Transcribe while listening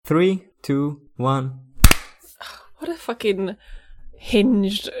3, 2, 1. What a fucking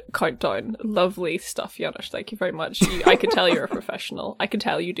hinged countdown. Lovely stuff, Janusz. Thank you very much. I can tell you're a professional. I can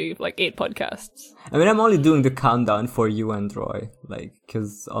tell you do like 8 podcasts. I mean, I'm only doing the countdown for you and Roy, like,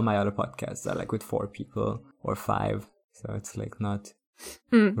 because all my other podcasts are like with 4 people or 5, so it's like not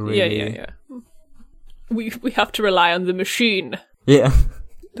really. Yeah. We have to rely on the machine. Yeah.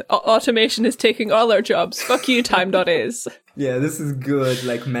 Automation is taking all our jobs. Fuck you, time.is. Yeah, this is good,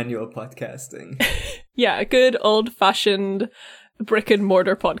 like manual podcasting. Yeah, good old-fashioned brick and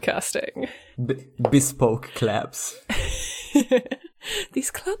mortar podcasting. Bespoke claps.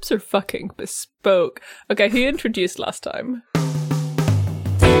 These claps are fucking bespoke. Okay, who introduced last time?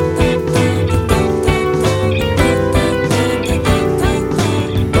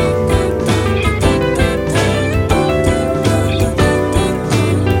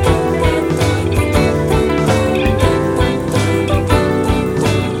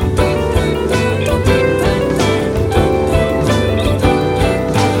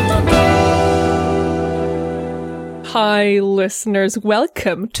 Hi, listeners.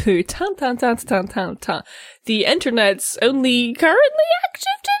 Welcome to the internet's only currently active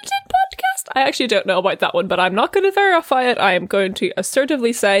Tintin podcast. I actually don't know about that one, but I'm not going to verify it. I am going to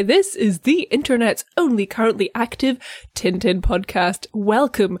assertively say this is the internet's only currently active Tintin podcast.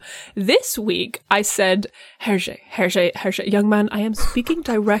 Welcome. This week, I said, Hergé, young man, I am speaking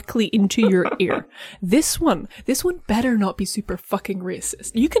directly into your ear. This one better not be super fucking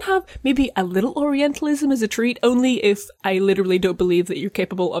racist. You can have maybe a little Orientalism as a treat, only if I literally don't believe that you're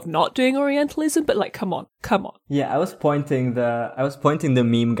capable of not doing Orientalism, but like, come on. Yeah, I was pointing the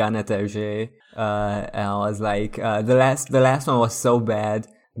meme gun at Hergé, and I was like, the last one was so bad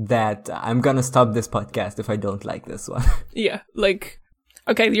that I'm gonna stop this podcast if I don't like this one. Yeah, like,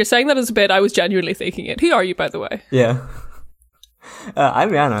 okay, you're saying that as a bit, I was genuinely thinking it. Who are you, by the way? Yeah. I'm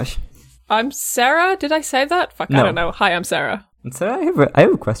Janusz. I'm Sarah, did I say that? Fuck, No. I don't know. Hi, I'm Sarah. And Sarah, I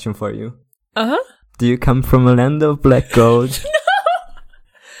have a question for you. Uh-huh. Do you come from a land of black gold?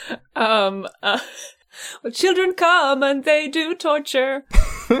 Well, children come and they do torture.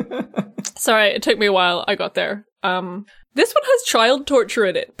 Sorry, it took me a while. I got there. This one has child torture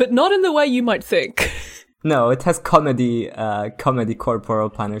in it, but not in the way you might think. No, it has comedy corporal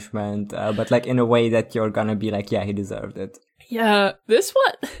punishment, but like in a way that you're gonna be like, yeah, he deserved it. Yeah, this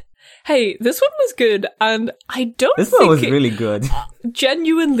one was good, and I don't This think one was really good.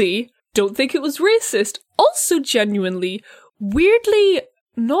 Genuinely, don't think it was racist. Also genuinely, weirdly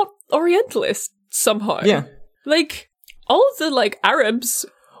not Orientalist somehow. Yeah. Like, all of the, like, Arabs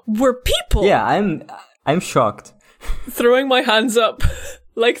were people. Yeah, I'm shocked. Throwing my hands up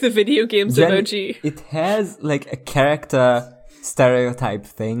like the video games emoji. It has like a character stereotype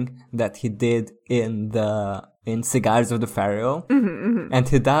thing that he did in Cigars of the Pharaoh. And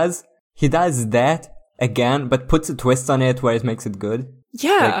he does that again, but puts a twist on it where it makes it good.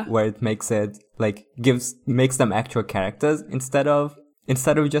 Yeah. Like, where it makes it like makes them actual characters instead of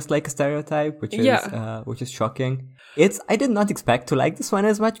just like a stereotype, which is shocking. I did not expect to like this one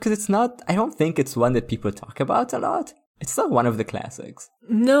as much because I don't think it's one that people talk about a lot. It's not one of the classics.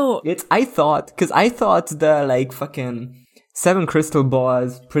 No. I thought the like fucking 7 Crystal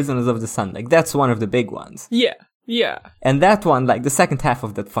Balls, Prisoners of the Sun, like that's one of the big ones. Yeah. And that one, like the second half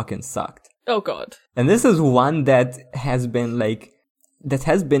of that fucking sucked. Oh god. And this is one that has been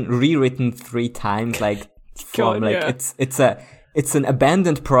rewritten 3 times, like from God, yeah. it's an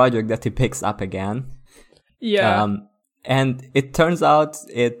abandoned project that he picks up again. Yeah. And it turns out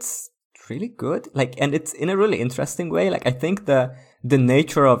it's really good. Like, and it's in a really interesting way. Like, I think the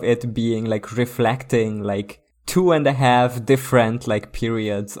nature of it being like reflecting like 2.5 different like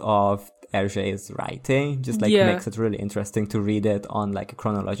periods of Hergé's writing just like makes it really interesting to read it on like a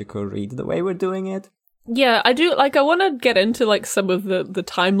chronological read the way we're doing it. Yeah, I do. Like, I want to get into like some of the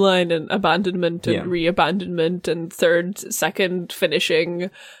timeline and abandonment and re-abandonment and second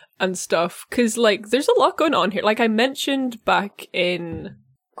finishing and stuff. Because like, there's a lot going on here. Like I mentioned back in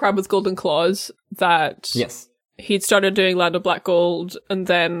Crab with Golden Claws that he'd started doing Land of Black Gold, and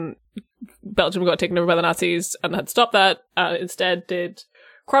then Belgium got taken over by the Nazis and had stopped that. Instead, did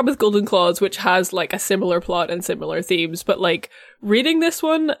Crab with Golden Claws, which has like a similar plot and similar themes, but like reading this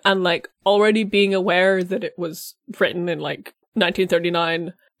one and like already being aware that it was written in like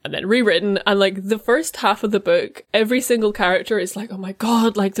 1939 and then rewritten, and like the first half of the book, every single character is like, oh my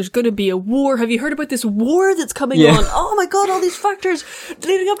god, like there's gonna be a war. Have you heard about this war that's coming on? Oh my god, all these factors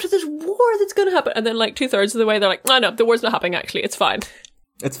leading up to this war that's gonna happen. And then like 2/3 of the way they're like, no, the war's not happening actually, it's fine.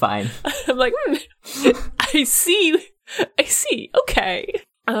 It's fine. I'm like, I see, okay.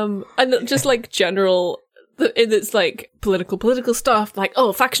 And just like general it's like political stuff, like,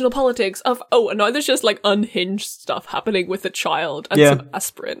 oh, factional politics of, oh, and now there's just like unhinged stuff happening with a child and some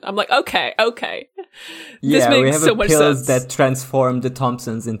aspirin. I'm like, okay. This makes so much sense. Pills that transform the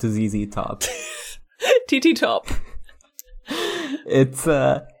Thompsons into ZZ Top. TT Top. It's,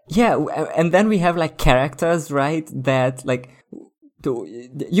 and then we have like characters, right, that like,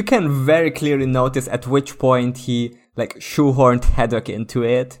 you can very clearly notice at which point he like shoehorned Haddock into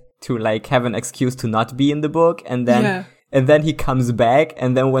it to like have an excuse to not be in the book, and then he comes back,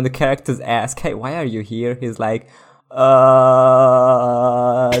 and then when the characters ask, hey, why are you here? He's like,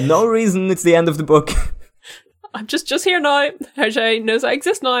 no reason, it's the end of the book. I'm just here now. Hergé knows I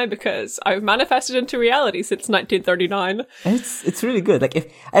exist now because I've manifested into reality since 1939. It's really good. Like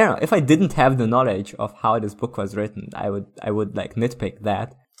if I didn't have the knowledge of how this book was written, I would like nitpick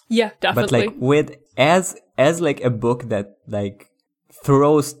that. Yeah, definitely. But like with as like a book that like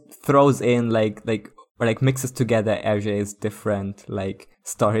throws in like mixes together Hergé's different like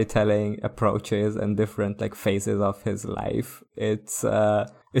storytelling approaches and different like phases of his life, it's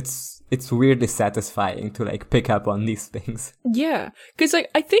weirdly satisfying to like pick up on these things. Yeah, because like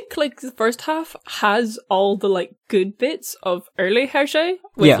I think like the first half has all the like good bits of early Hergé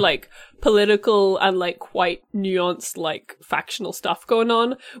with like political and like quite nuanced like factional stuff going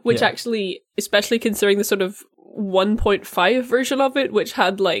on, which actually, especially considering the sort of 1.5 version of it, which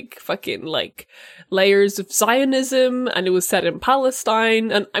had like fucking like layers of Zionism, and it was set in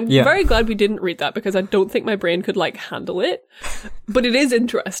Palestine, and I'm very glad we didn't read that because I don't think my brain could like handle it, but it is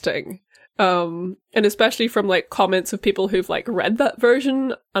interesting. And especially from like comments of people who've like read that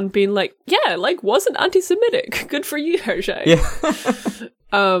version and been like, yeah, like wasn't anti-Semitic. Good for you, Hergé.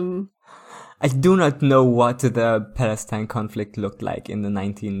 Yeah. I do not know what the Palestine conflict looked like in the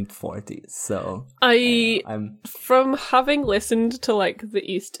 1940s, so I'm from having listened to like The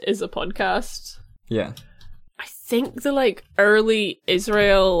East is a podcast. Yeah. I think the like early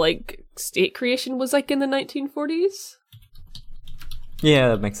Israel like state creation was like in the 1940s. Yeah,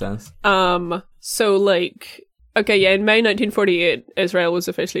 that makes sense. So like, okay, yeah, in May 1948, Israel was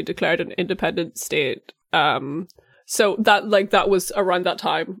officially declared an independent state. So that was around that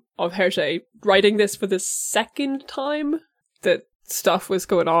time of Hergé writing this for the second time that stuff was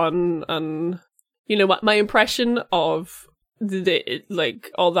going on, and you know what my impression of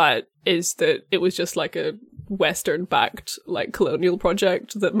like all that is that it was just like a Western backed like colonial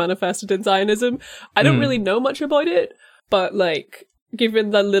project that manifested in Zionism. I don't really know much about it, but like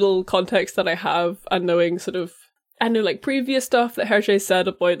given the little context that I have and knowing sort of I know like previous stuff that Hergé said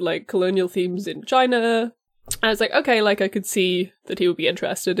about like colonial themes in China, I was like, okay, like I could see that he would be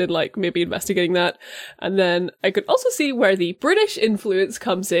interested in like maybe investigating that. And then I could also see where the British influence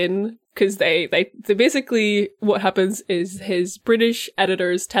comes in, because they basically, what happens is his British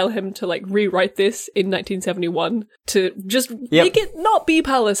editors tell him to like rewrite this in 1971 to just make it not be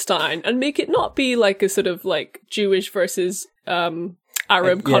Palestine and make it not be like a sort of like Jewish versus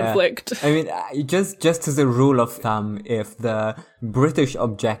Arab conflict. I mean, just as a rule of thumb, if the British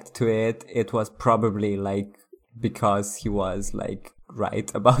object to it, it was probably like because he was like right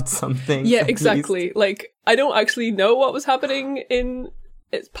about something. Yeah, exactly. Least. Like, I don't actually know what was happening in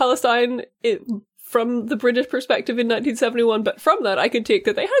Palestine from the British perspective in 1971, but from that I could take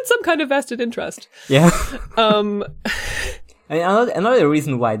that they had some kind of vested interest. Yeah. I mean, another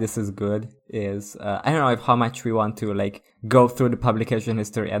reason why this is good is, I don't know how much we want to like go through the publication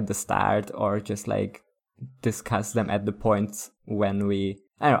history at the start or just like discuss them at the points when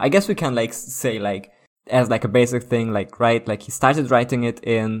I don't know, I guess we can like say like as like a basic thing, like, right, like he started writing it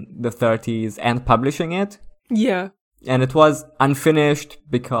in the 30s and publishing it. Yeah. And it was unfinished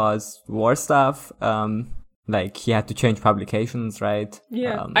because war stuff. Like, he had to change publications, right?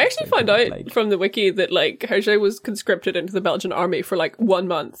 Yeah. I actually found out from the wiki that, like, Hergé was conscripted into the Belgian army for, like, 1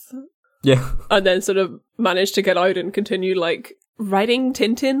 month. Yeah. And then sort of managed to get out and continue, like, writing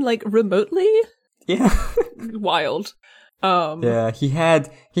Tintin, like, remotely. Yeah. Wild. Yeah, he had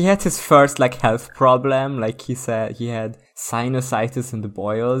his first, like, health problem. Like, he said he had sinusitis in the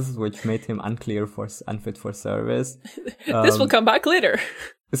boils, which made him unfit for service. This will come back later.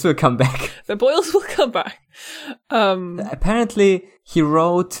 This will come back. The boils will come back. Apparently, he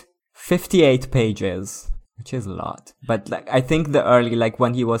wrote 58 pages, which is a lot. But like, I think the early, like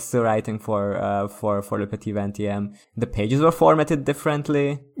when he was still writing for Le Petit 20e, the pages were formatted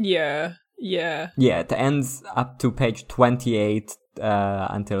differently. Yeah. Yeah. Yeah, it ends up to page 28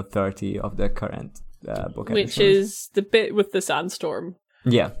 until 30 of the current book edition. Which is the bit with the sandstorm.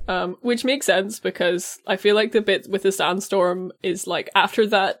 Yeah. Which makes sense because I feel like the bit with the sandstorm is like after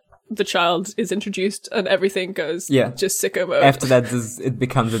that the child is introduced and everything goes just sicko mode. After that, it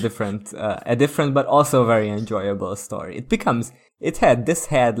becomes a different but also very enjoyable story. It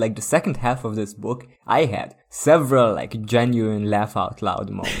had like the second half of this book, I had several like genuine laugh out loud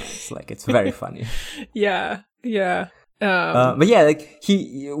moments. Like it's very funny. Yeah. But yeah, like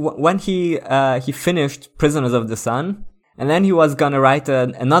when he finished Prisoners of the Sun, and then he was gonna write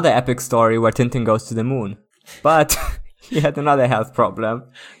another epic story where Tintin goes to the moon. But he had another health problem.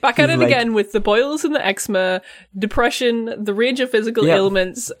 Back at it again with the boils and the eczema, depression, the range of physical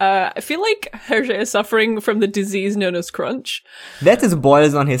ailments. I feel like Hergé is suffering from the disease known as crunch. That is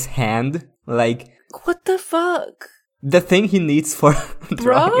boils on his hand. Like, what the fuck? The thing he needs for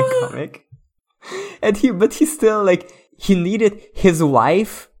drawing a comic. And he still, like, he needed his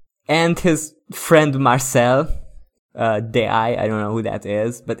wife and his friend Marcel. I don't know who that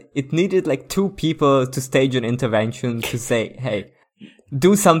is, but it needed like 2 people to stage an intervention to say, hey,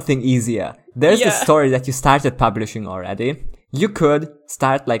 do something easier. There's the story that you started publishing already. You could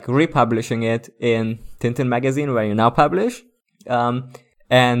start like republishing it in Tintin magazine where you now publish. And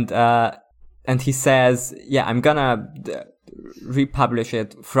he says, I'm gonna republish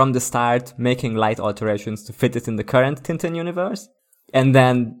it from the start, making light alterations to fit it in the current Tintin universe. And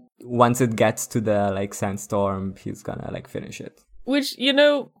then once it gets to the like sandstorm, he's gonna like finish it. Which,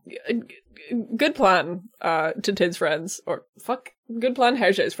 good plan, Tintin's friends, or good plan,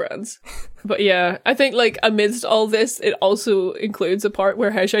 Hergé's friends. But yeah, I think like amidst all this, it also includes a part where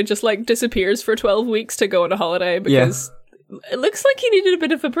Hergé just like disappears for 12 weeks to go on a holiday because it looks like he needed a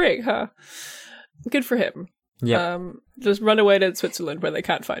bit of a break, huh? Good for him. Yeah. Just run away to Switzerland where they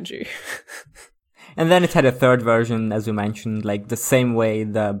can't find you. And then it had a third version, as we mentioned, like the same way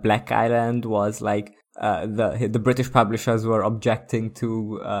the Black Island was like, the British publishers were objecting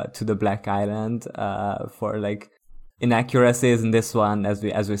to the Black Island, for like inaccuracies. In this one, as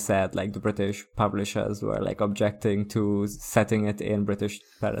we said, like the British publishers were like objecting to setting it in British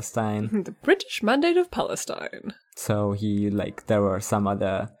Palestine. The British Mandate of Palestine. So there were some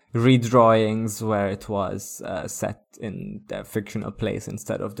other redrawings where it was set in the fictional place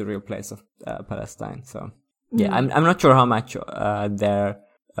instead of the real place of Palestine. So I'm not sure how much the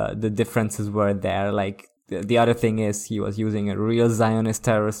differences were there. Like the other thing is he was using a real Zionist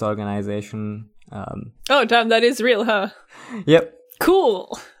terrorist organization. Oh damn, that is real, huh? Yep.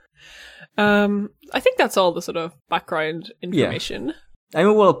 Cool. I think that's all the sort of background information. Yeah. I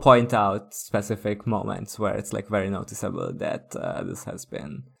mean, we'll point out specific moments where it's like very noticeable that this has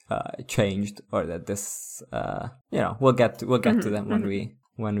been changed, or that this we'll get to them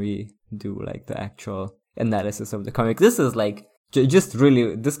when we do like the actual analysis of the comic. This is like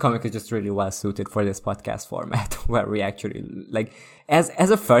this comic is just really well suited for this podcast format where we actually like as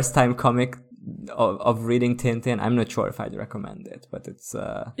a first time comic of reading Tintin. I'm not sure if I'd recommend it, but it's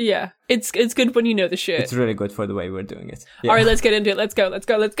it's good when you know the shit. It's really good for the way we're doing it. All right, let's get into it. Let's go.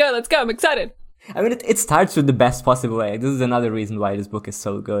 I'm excited. I mean, it starts with the best possible way. This is another reason why this book is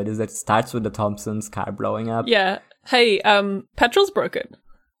so good, is that it starts with the Thompsons' car blowing up. Yeah. Hey, petrol's broken.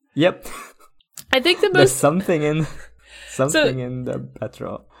 Yep. I think there's something in the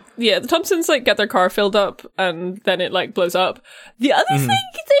petrol. Yeah, the Thompsons like get their car filled up and then it like blows up. The other thing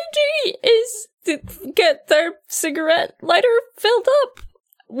they do is to get their cigarette lighter filled up.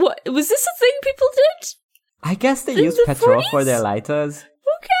 What was this a thing people did? I guess they used petrol 40s? For their lighters.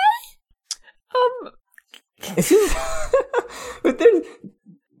 Okay. But there's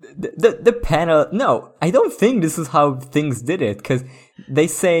the panel. No, I don't think this is how things did it, because they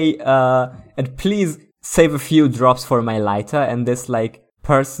say, and please save a few drops for my lighter, and this like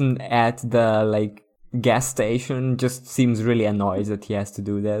person at the like gas station just seems really annoyed that he has to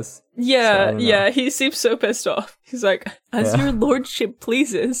do this. Yeah, he seems so pissed off. He's like, as your lordship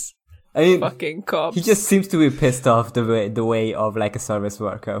pleases. I mean, fucking cops. He just seems to be pissed off the way of like a service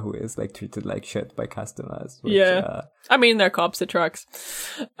worker who is like treated like shit by customers. Which, I mean, they're cops at trucks.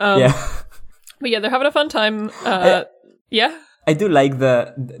 But yeah, they're having a fun time. I do like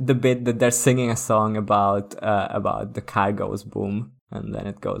the bit that they're singing a song about the car goes boom, and then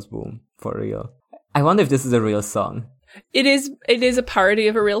it goes boom for real. I wonder if this is a real song. It is a parody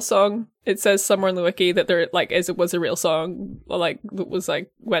of a real song. It says somewhere in the wiki that there it was a real song, like it was like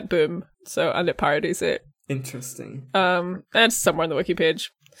went boom. So, and it parodies it. Interesting. And it's somewhere on the wiki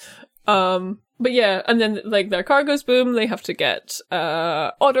page. But yeah, and then like their car goes boom. They have to get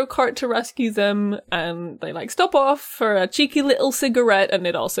Autocart to rescue them, and they like stop off for a cheeky little cigarette, and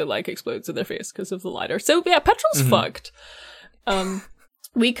it also like explodes in their face because of the lighter. So yeah, petrol's fucked.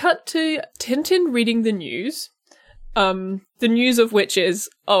 We cut to Tintin reading the news. The news of which is,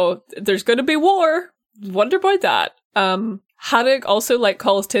 there's going to be war. Wonder about that. Haddock also like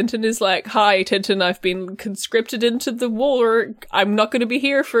calls Tintin, is like, "Hi, Tintin, I've been conscripted into the war. I'm not going to be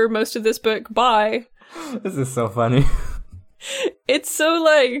here for most of this book. Bye." This is so funny. It's so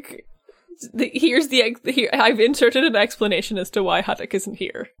like, here I've inserted an explanation as to why Haddock isn't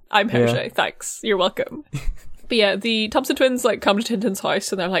here. I'm Hergé. Yeah. Thanks. You're welcome. But yeah, the Thompson twins like come to Tintin's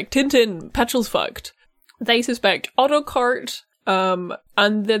house and they're like, "Tintin, Petrel's fucked." They suspect Autocart.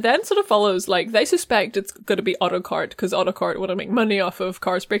 And then sort of follows, like, they suspect it's going to be Autocart because Autocart want to make money off of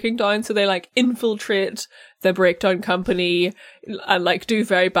cars breaking down, so they like infiltrate the breakdown company and like do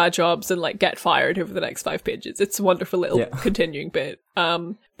very bad jobs and like get fired over the next 5 pages. It's a wonderful little continuing bit.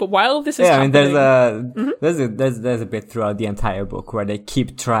 But while this is happening, there's a bit throughout the entire book where they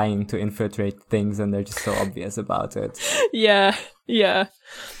keep trying to infiltrate things and they're just so obvious about it. Yeah.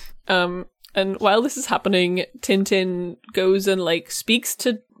 And while this is happening, Tintin goes and like speaks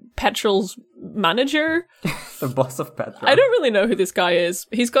to Petrel's manager. The boss of Petrel. I don't really know who this guy is.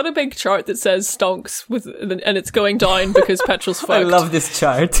 He's got a big chart that says stonks and it's going down because Petrel's fucked. I love this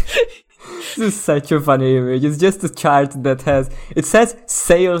chart. This is such a funny image. It's just a chart that it says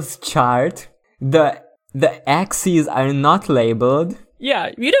sales chart. The axes are not labeled.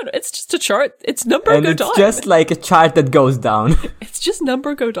 Yeah, it's just a chart. It's number go down. And it's just like a chart that goes down. It's just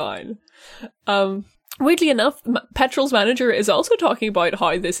number go down. Weirdly enough, Petrel's manager is also talking about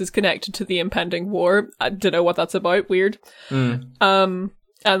how this is connected to the impending war. I don't know what that's about. Weird.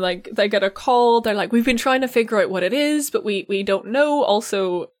 And like they get a call. They're like, "We've been trying to figure out what it is, but we don't know."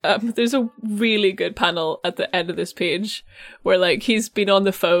 Also, there's a really good panel at the end of this page where like he's been on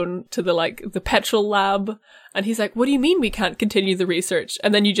the phone to the Petrel lab. And he's like, "What do you mean we can't continue the research?"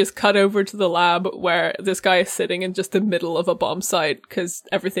 And then you just cut over to the lab where this guy is sitting in just the middle of a bomb site because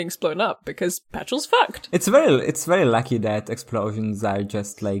everything's blown up because Petrel's fucked. It's very lucky that explosions are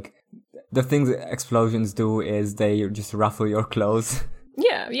just like, the things explosions do is they just ruffle your clothes.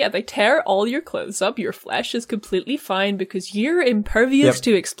 Yeah, they tear all your clothes up. Your flesh is completely fine because you're impervious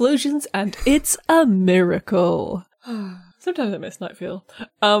to explosions and it's a miracle. Sometimes I miss Nightfeel.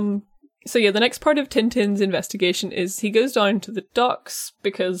 So yeah, the next part of Tintin's investigation is he goes down to the docks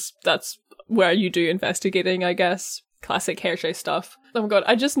because that's where you do investigating, I guess. Classic Hergé stuff. Oh my god,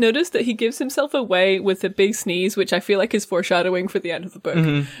 I just noticed that he gives himself away with a big sneeze, which I feel like is foreshadowing for the end of the book.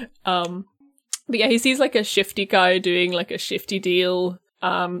 Mm-hmm. But yeah, he sees like a shifty guy doing like a shifty deal.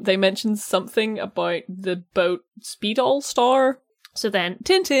 They mention something about the boat Speedall Star. So then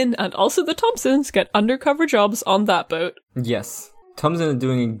Tintin and also the Thompsons get undercover jobs on that boat. Yes. Thompson is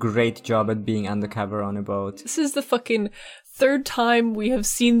doing a great job at being undercover on a boat. This is the fucking 3rd time we have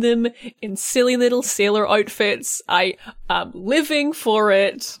seen them in silly little sailor outfits. I am living for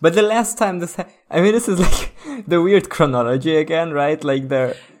it. But the last time this is like the weird chronology again, right? Like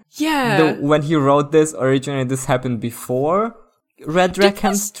when he wrote this, originally this happened before Red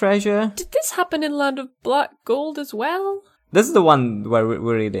Rackham's Treasure. Did this happen in Land of Black Gold as well? This is the one where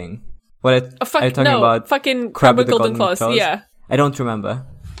we're reading. Are you talking about? Fucking Crab with Golden Claws. Yeah. I don't remember.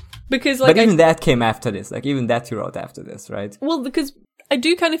 Because like, but even that came after this. Like even that you wrote after this, right? Well, because I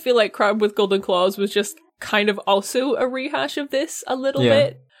do kind of feel like Crab with Golden Claws was just kind of also a rehash of this a little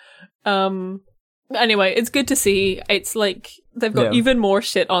bit. Anyway, it's good to see. It's like they've got even more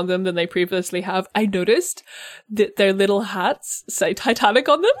shit on them than they previously have. I noticed that their little hats say Titanic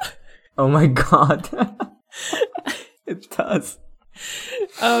on them. Oh my god. It does.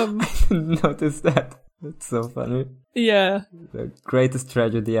 I didn't notice that. That's so funny. Yeah. The greatest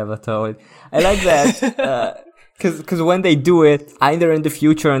tragedy ever told. I like that. Because when they do it, either in the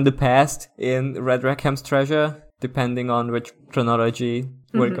future or in the past, in Red Rackham's Treasure, depending on which chronology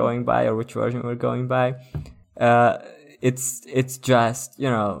we're going by or which version we're going by, it's just,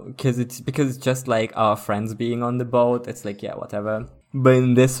 because it's just like our friends being on the boat. It's like, yeah, whatever. But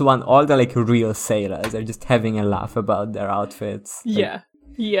in this one, all the like real sailors are just having a laugh about their outfits. Yeah.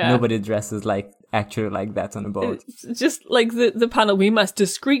 Yeah. Nobody dresses actually like that on a boat. It's just like the panel, we must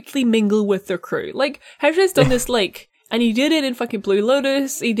discreetly mingle with the crew. Like, Hergé's done this and he did it in fucking Blue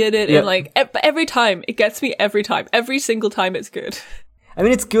Lotus. He did it in every time. It gets me every time. Every single time it's good. I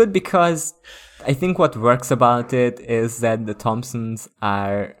mean, it's good because I think what works about it is that the Thompsons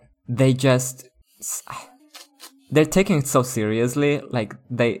they're taking it so seriously. Like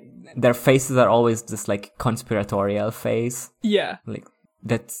their faces are always this like conspiratorial face. Yeah. Like,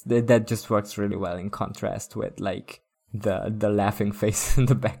 that just works really well in contrast with like the laughing face in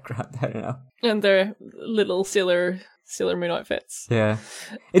the background. I don't know. And their little Sailor Moon outfits. Yeah,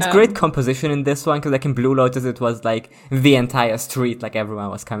 it's great composition in this one because like in Blue Lotus it was like the entire street, like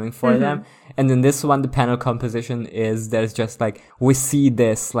everyone was coming for them, and in this one the panel composition is there's just like we see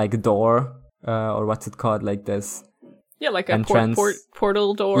this like door or what's it called, like this Yeah, like a entrance.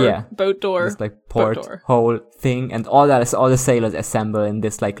 portal door, boat door. This like porthole thing, and all the sailors assemble in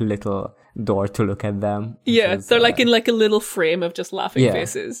this like little door to look at them. Yeah, they're like in like a little frame of just laughing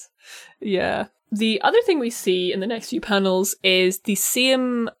faces. Yeah. The other thing we see in the next few panels is the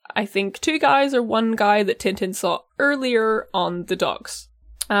same, I think, two guys or one guy that Tintin saw earlier on the docks.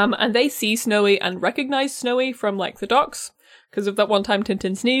 And they see Snowy and recognize Snowy from like the docks. Because of that one time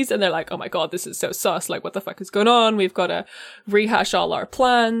Tintin sneezed, and they're like, oh my god, this is so sus, like what the fuck is going on? We've got to rehash all our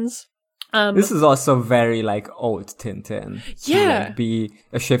plans. This is also very like old Tintin. Yeah. To, like, be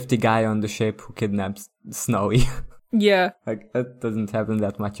a shifty guy on the ship who kidnaps Snowy. Yeah. Like that doesn't happen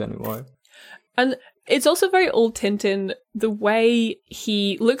that much anymore. And it's also very old Tintin, the way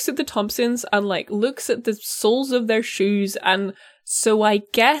he looks at the Thompsons and like looks at the soles of their shoes, and so I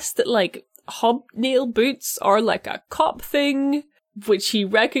guess that like hobnail boots are like a cop thing, which he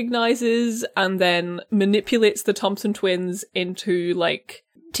recognizes and then manipulates the Thompson twins into like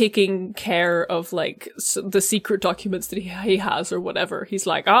taking care of like the secret documents that he has or whatever. He's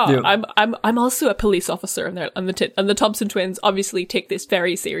like, I'm also a police officer, and the Thompson twins obviously take this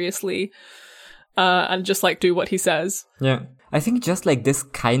very seriously, and just like do what he says. Yeah. I think just like this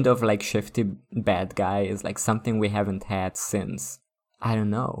kind of like shifty bad guy is like something we haven't had since, I don't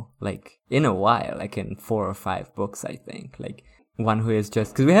know, like in a while, like in 4 or 5 books, I think. Like one who is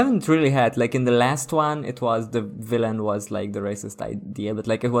just, because we haven't really had, like in the last one, it was the villain was like the racist idea, but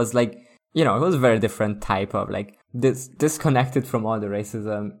like it was like, you know, it was a very different type of like this disconnected from all the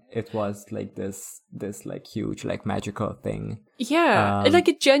racism. It was like this like huge like magical thing. Yeah, like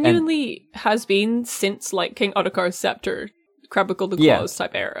it genuinely has been since like King Ottokar's scepter, Krabackle the Claws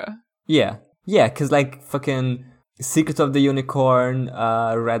type era. Yeah, because like fucking Secret of the Unicorn,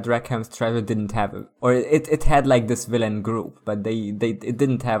 Red Rackham's Treasure didn't have it, or it had like this villain group, but it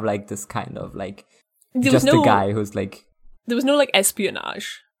didn't have like this kind of like just a guy who's like, there was no like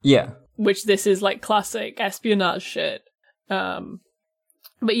espionage. Yeah, which this is like classic espionage shit.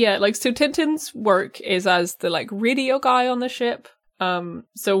 But yeah, like so Tintin's work is as the like radio guy on the ship.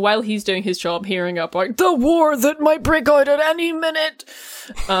 So while he's doing his job, hearing up like the war that might break out at any minute,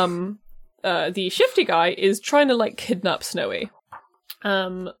 the shifty guy is trying to like kidnap Snowy.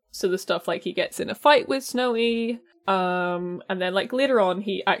 So the stuff like he gets in a fight with Snowy, and then like later on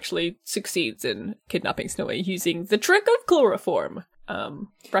he actually succeeds in kidnapping Snowy using the trick of chloroform.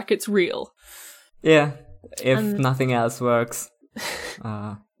 Brackets real. Yeah, if nothing else works.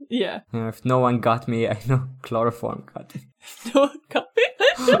 Yeah. You know, if no one got me, I know chloroform got me. No one got me?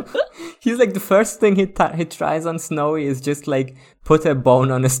 He's like, the first thing he tries on Snowy is just like put a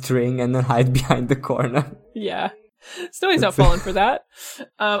bone on a string and then hide behind the corner. Yeah. Snowy's not falling for that.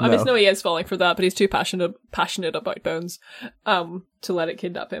 I mean, Snowy is falling for that, but he's too passionate about bones to let it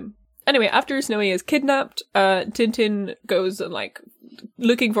kidnap him. Anyway, after Snowy is kidnapped, Tintin goes and like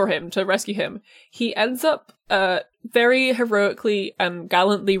looking for him to rescue him. He ends up very heroically and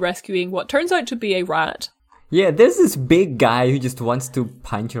gallantly rescuing what turns out to be a rat. Yeah, there's this big guy who just wants to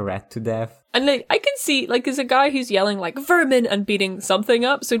punch a rat to death. And like I can see, like, there's a guy who's yelling like vermin and beating something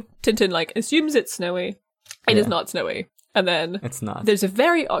up, so Tintin like assumes it's Snowy. It is not Snowy. And then it's not. There's a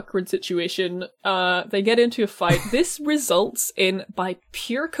very awkward situation. They get into a fight. This results in, by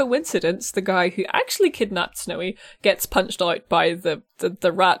pure coincidence, the guy who actually kidnapped Snowy gets punched out by the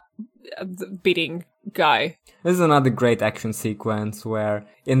rat beating guy. This is another great action sequence where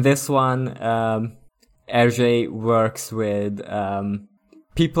in this one, Hergé works with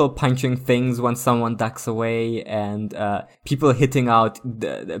people punching things when someone ducks away, and people hitting out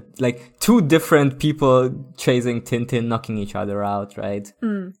like 2 different people chasing Tintin, knocking each other out, right?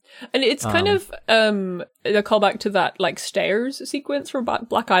 And it's kind of a callback to that like stairs sequence from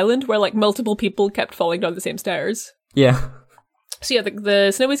Black Island, where like multiple people kept falling down the same stairs. Yeah. So yeah,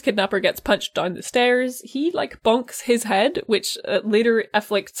 the Snowy's kidnapper gets punched down the stairs. He like bonks his head, which later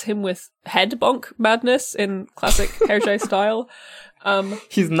afflicts him with head bonk madness in classic Hergé style.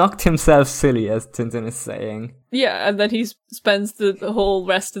 He's knocked himself silly, as Tintin is saying. Yeah, and then he spends the whole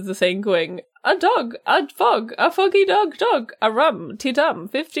rest of the thing going, a dog, a fog, a foggy dog, a rum, T-dum,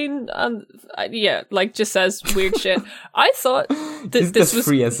 15, and yeah, like just says weird shit. I thought this was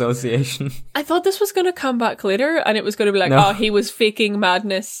free association. I thought this was going to come back later, and it was going to be like, oh, he was faking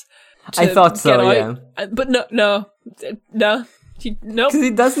madness. I thought so, yeah. But no. Because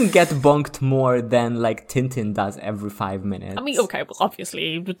he doesn't get bonked more than like Tintin does every 5 minutes. I mean, okay, well,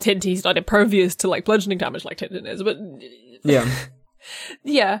 obviously Tintin's not impervious to like bludgeoning damage like Tintin is, but yeah,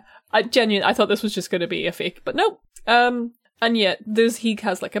 yeah. I thought this was just going to be a fake, but no. And yet he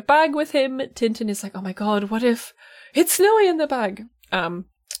has like a bag with him. Tintin is like, oh my god, what if it's Snowy in the bag?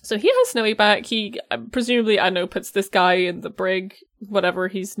 So he has Snowy back. He presumably, I don't know, puts this guy in the brig, whatever.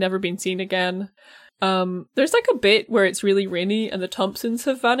 He's never been seen again. There's like a bit where it's really rainy and the Thompsons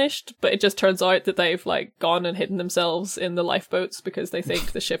have vanished, but it just turns out that they've like gone and hidden themselves in the lifeboats because they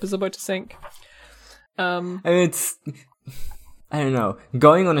think the ship is about to sink. I mean, it's, I don't know,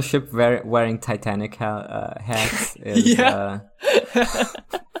 going on a ship wearing Titanic hats is... Yeah.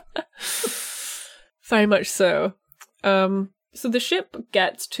 Very much so. So the ship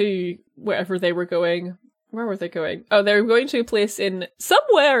gets to wherever they were going. Where were they going? Oh, they were going to a place in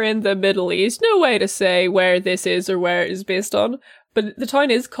somewhere in the Middle East. No way to say where this is or where it is based on. But the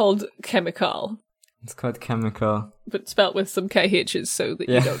town is called Chemical. It's called Chemical. But spelt with some KHs so that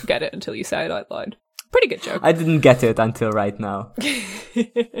you don't get it until you say it out loud. Pretty good joke. I didn't get it until right now.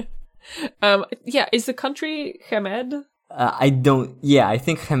 Yeah, is the country Hamed? I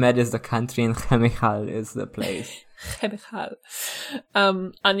think Hamed is the country and Chemical is the place. Chemical.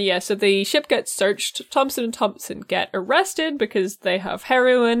 And yeah, so the ship gets searched. Thompson and Thompson get arrested because they have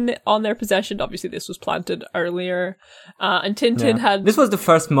heroin on their possession. Obviously, this was planted earlier. And Tintin had... This was the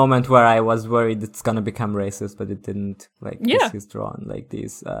first moment where I was worried it's gonna become racist, but it didn't. Like, this is drawn like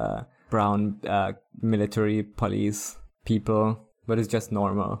these brown military police people, but it's just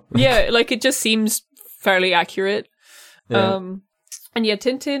normal. Yeah, like it just seems fairly accurate. Yeah. And yeah,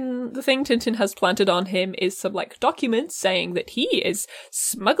 Tintin, the thing Tintin has planted on him is some like documents saying that he is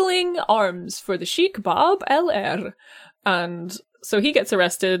smuggling arms for the Sheikh Bab El-Er. And so he gets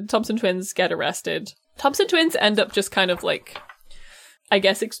arrested. Thompson twins get arrested. Thompson twins end up just kind of like, I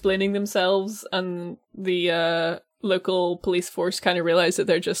guess, explaining themselves, and the local police force kind of realize that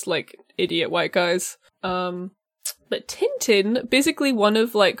they're just like idiot white guys. But Tintin, basically one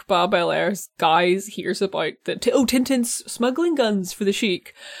of like Bab El-Er's guys hears about that, Tintin's smuggling guns for the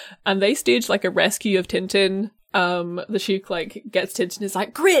Sheik. And they stage like a rescue of Tintin. The Sheik like gets Tintin and is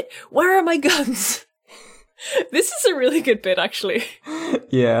like, Grit, where are my guns? This is a really good bit, actually.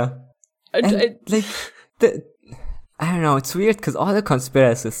 Yeah. I don't know, it's weird because all the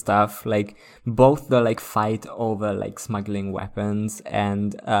conspiracy stuff, like both the like fight over like smuggling weapons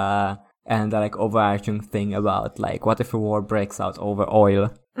and the like overarching thing about like what if a war breaks out over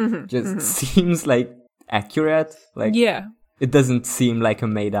oil seems like accurate. Like, yeah, it doesn't seem like a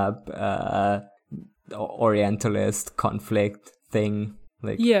made up Orientalist conflict thing.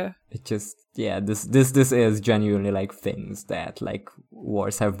 Like, yeah, it just this is genuinely like things that like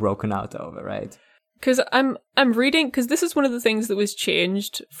wars have broken out over, right? Because I'm reading, because this is one of the things that was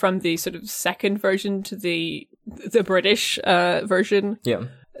changed from the sort of second version to the British version. Yeah.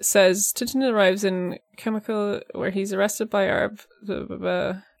 It says Tintin arrives in Chemical where he's arrested by Arab.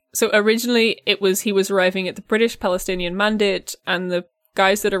 So originally he was arriving at the British Palestinian Mandate, and the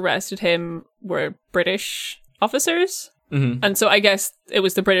guys that arrested him were British officers. Mm-hmm. And so I guess it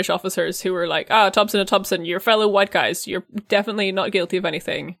was the British officers who were like, Thompson and Thompson, you're fellow white guys. You're definitely not guilty of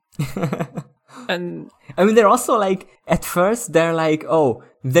anything. And I mean, they're also like, at first they're like, oh,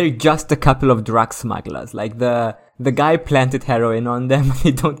 they're just a couple of drug smugglers. Like the guy planted heroin on them.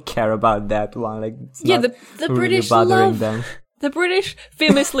 They don't care about that one. Like, it's not the really British bothering them. The British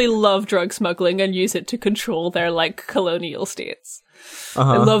famously love drug smuggling and use it to control their like colonial states.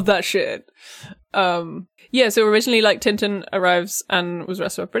 I love that shit. Yeah, so originally like Tintin arrives and was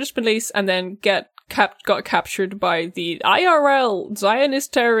arrested by British police, and then got captured by the IRL,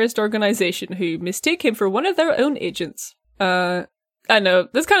 Zionist terrorist organization, who mistake him for one of their own agents. I know,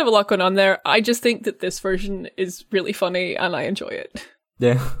 there's kind of a lot going on there. I just think that this version is really funny and I enjoy it.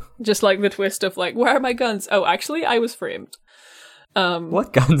 Yeah. Just like the twist of like, where are my guns? Oh, actually, I was framed.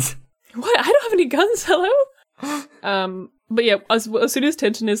 What guns? What? I don't have any guns, hello? But yeah, as soon as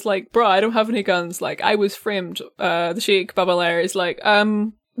Tintin is like, bro, I don't have any guns, like, I was framed, the Sheikh Bab El-Er is like,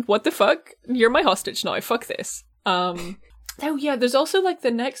 what the fuck? You're my hostage now, fuck this. Oh yeah, there's also like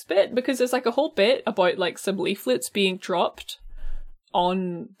the next bit, because there's like a whole bit about like some leaflets being dropped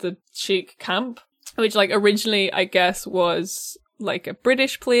on the Sheikh camp, which like originally I guess was like a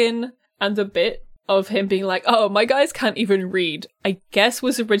British plane, and the bit of him being like, oh, my guys can't even read, I guess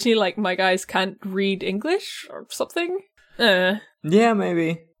was originally like, my guys can't read English or something. Yeah,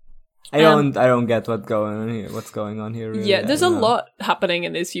 maybe. I don't get what's going on here. Really. Yeah, there's a lot happening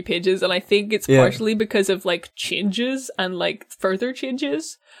in these few pages, and I think it's partially because of like changes and like further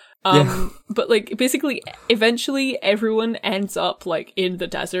changes. But like basically, eventually everyone ends up like in the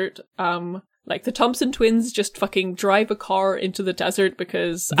desert. Like the Thompson twins just fucking drive a car into the desert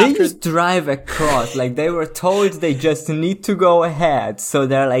because they just drive across. Like they were told they just need to go ahead, so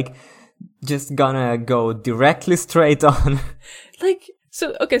they're like just gonna go directly straight on. Like,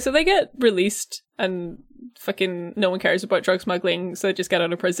 so they get released and fucking no one cares about drug smuggling, so they just get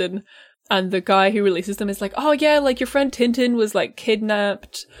out of prison. And the guy who releases them is like, oh yeah, like your friend Tintin was like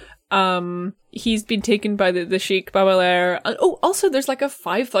kidnapped. He's been taken by the Sheikh Babalar. And also there's like a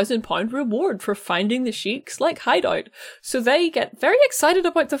 £5,000 reward for finding the Sheikh's like hideout. So they get very excited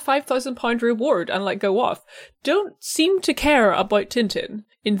about the £5,000 reward and like go off. Don't seem to care about Tintin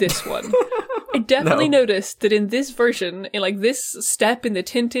in this one. I definitely noticed that in this version, in like this step in the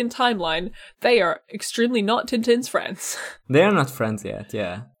Tintin timeline, they are extremely not Tintin's friends. They are not friends yet,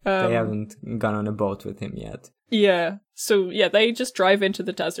 yeah. They haven't gone on a boat with him yet. Yeah. So yeah, they just drive into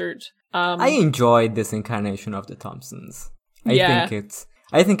the desert. I enjoyed this incarnation of the Thompsons. I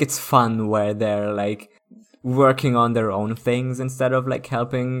think it's fun where they're like working on their own things instead of like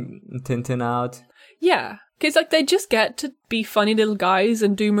helping Tintin out. Yeah. Because like they just get to be funny little guys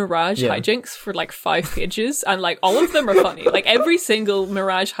and do Mirage hijinks for like 5 pages, and like all of them are funny. Like every single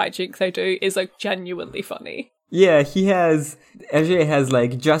Mirage hijink they do is like genuinely funny. Yeah, Hergé has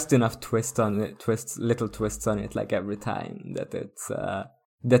like just enough little twists on it, like every time that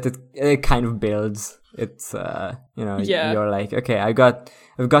it kind of builds. It's you're like, okay,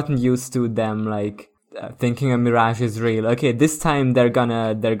 I've gotten used to them like thinking a mirage is real. Okay, this time they're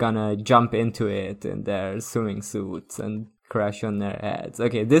gonna jump into it in their swimming suits and crash on their heads.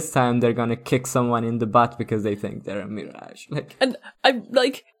 Okay, this time they're gonna kick someone in the butt because they think they're a mirage. And I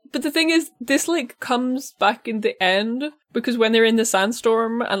like. But the thing is, this, like, comes back in the end, because when they're in the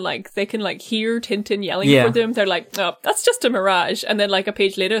sandstorm and, like, they can, like, hear Tintin yelling for them, they're like, oh, that's just a mirage. And then, like, a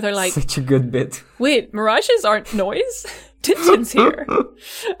page later, they're like... Such a good bit. Wait, mirages aren't noise? Tintin's here.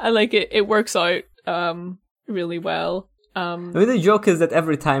 And, like, it works out really well. I mean, the joke is that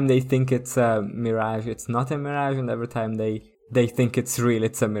every time they think it's a mirage, it's not a mirage, and every time they think it's real,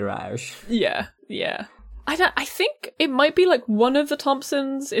 it's a mirage. Yeah. I think it might be like one of the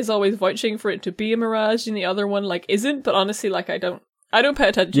Thompsons is always vouching for it to be a mirage and the other one like isn't, but honestly like I don't pay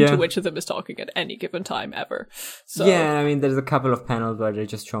attention to which of them is talking at any given time ever. So yeah, I mean there's a couple of panels where they're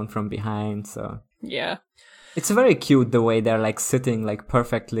just shown from behind, so yeah. It's very cute the way they're like sitting like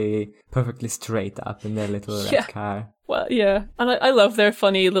perfectly straight up in their little red car. Well, yeah. And I love their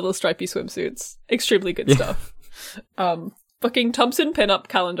funny little stripy swimsuits. Extremely good stuff. Fucking Thompson pinup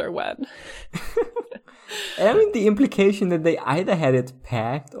calendar when. I mean, the implication that they either had it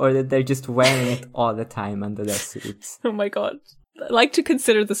packed or that they're just wearing it all the time under their suits. Oh my god. I like to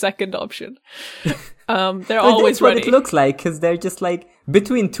consider the second option. They're always ready. That's what it looks like, because they're just like,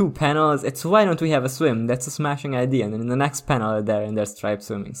 between 2 panels, it's why don't we have a swim? That's a smashing idea. And in the next panel, they're in their striped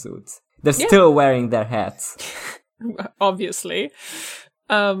swimming suits. They're still wearing their hats. Obviously.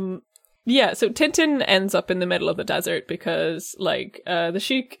 Yeah, so Tintin ends up in the middle of the desert because, like, the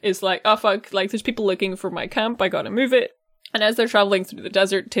Sheik is like, oh fuck, like, there's people looking for my camp, I gotta move it. And as they're traveling through the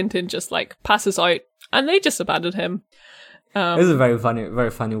desert, Tintin just, like, passes out, and they just abandon him. It's a very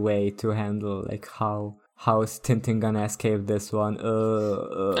funny way to handle, like, how is Tintin gonna escape this one?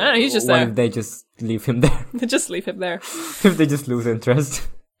 He's just there. If they just leave him there? Just leave him there. If they just lose interest.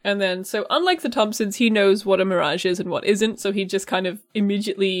 And then, so unlike the Thompsons, he knows what a mirage is and what isn't, so he just kind of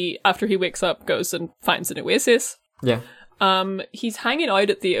immediately, after he wakes up, goes and finds an oasis. Yeah. He's hanging out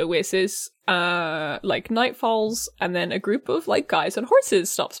at the oasis, like, night falls, and then a group of, like, guys on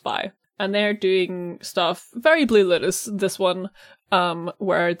horses stops by. And they're doing stuff, very Blue Lotus, this one,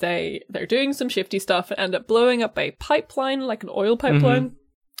 where they're doing some shifty stuff and end up blowing up a pipeline, like an oil pipeline,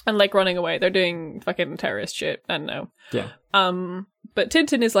 and, like, running away. They're doing fucking terrorist shit, and no. Yeah. But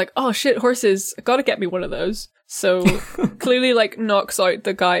Tintin is like, oh shit, horses, gotta get me one of those. So clearly, like, knocks out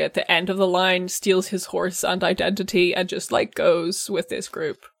the guy at the end of the line, steals his horse and identity, and just, like, goes with this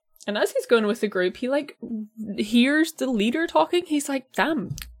group. And as he's going with the group, he, like, hears the leader talking. He's like,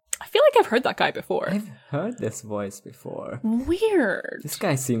 damn, I feel like I've heard that guy before. I've heard this voice before. Weird. This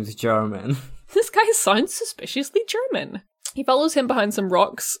guy seems German. This guy sounds suspiciously German. He follows him behind some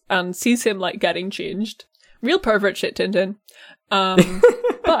rocks and sees him, like, getting changed. Real pervert shit, Tintin.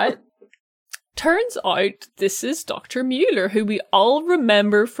 But turns out this is Dr. Mueller, who we all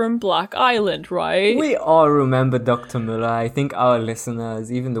remember from Black Island, right? We all remember Dr. Mueller. I think our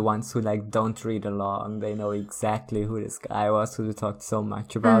listeners, even the ones who like don't read along, they know exactly who this guy was, who we talked so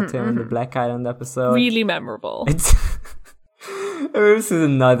much about him in the Black Island episode. Really memorable. It's this is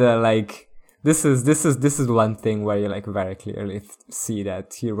another like this is one thing where you like very clearly see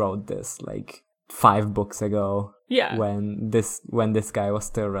that he wrote this like 5 books ago. Yeah. When this guy was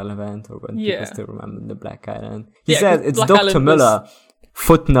still relevant, or when people still remember the Black Island. He said it's Black Dr. Island Mueller.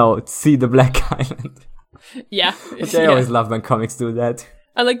 Footnote, see the Black Island. Yeah. Which I always love when comics do that.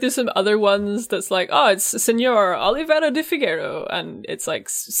 And like there's some other ones that's like, oh, it's Senor Oliveira de Figueiro, and it's like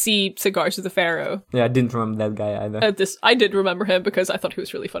C Cigars of the Pharaoh. Yeah, I didn't remember that guy either. I did remember him because I thought he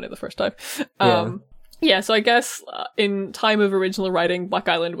was really funny the first time. Yeah, so I guess in time of original writing, Black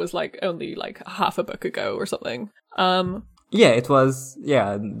Island was like only like half a book ago or something. Yeah, it was.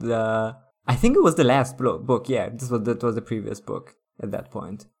 Yeah, I think it was the last book. Yeah, that was the previous book at that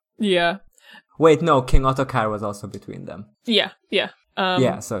point. Yeah. Wait, no, King Ottokar was also between them. Yeah.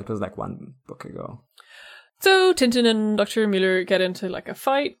 Yeah, so it was like one book ago. So Tintin and Dr. Mueller get into like a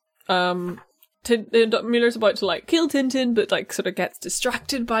fight. Mueller's about to like kill Tintin, but like sort of gets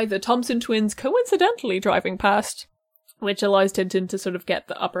distracted by the Thompson twins coincidentally driving past, which allows Tintin to sort of get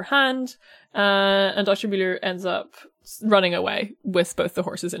the upper hand. And Dr. Mueller ends up running away with both the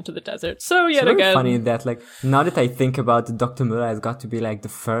horses into the desert. So yet again, it's funny that like now that I think about it, Dr. Mueller has got to be like the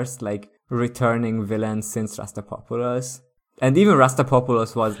first like returning villain since Rastapopoulos. And even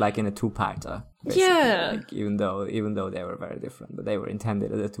Rastapopoulos was like in a two-parter. Yeah. Like, even though they were very different, but they were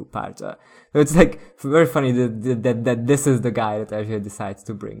intended as a two-parter. So it's like very funny that this is the guy that actually decides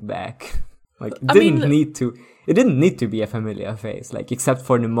to bring back. Like it didn't need to be a familiar face, like except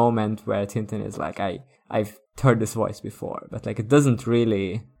for the moment where Tintin is like, I've heard this voice before, but like it doesn't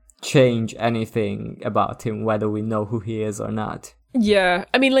really change anything about him whether we know who he is or not. Yeah,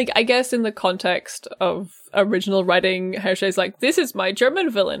 I mean, like, I guess in the context of original writing, Hergé's like, this is my German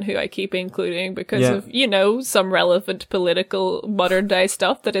villain who I keep including because of, you know, some relevant political modern day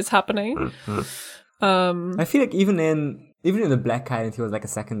stuff that is happening. I feel like even in the Black Island, he was like a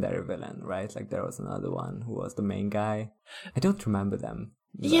secondary villain, right? Like there was another one who was the main guy. I don't remember them.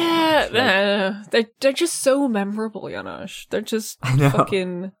 They're just so memorable, Janosch. They're just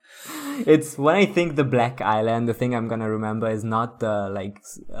fucking... It's when I think the Black Island, the thing I'm gonna remember is not the like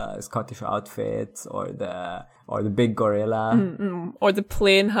Scottish outfits or the big gorilla or the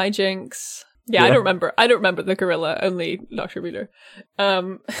plane hijinks. Yeah, I don't remember the gorilla. Only Dr. Mueller.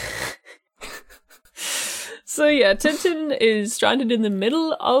 So yeah, Tintin is stranded in the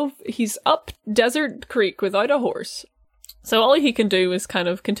middle of. He's up Desert Creek without a horse. So all he can do is kind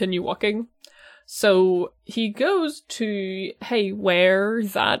of continue walking. So he goes to, where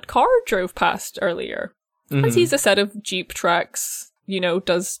that car drove past earlier. And sees a set of Jeep tracks, you know,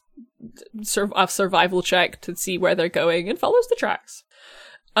 does a survival check to see where they're going and follows the tracks.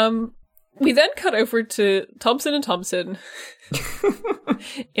 We then cut over to Thompson and Thompson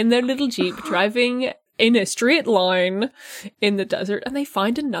in their little Jeep driving in a straight line in the desert, and they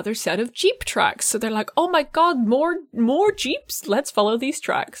find another set of Jeep tracks. So they're like, oh my god, more Jeeps, let's follow these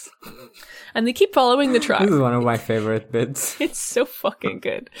tracks. And they keep following the tracks. This is one of my favorite bits. It's so fucking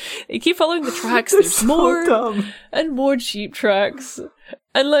good. They keep following the tracks. There's so more dumb. And more Jeep tracks.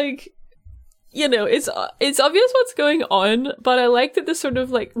 And like, you know, it's obvious what's going on, but I like that the sort of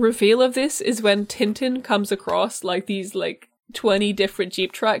like reveal of this is when Tintin comes across like these like 20 different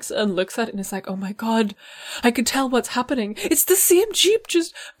Jeep tracks and looks at it and is like, oh my god, I can tell what's happening. It's the same Jeep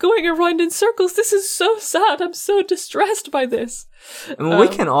just going around in circles. This is so sad. I'm so distressed by this. I mean,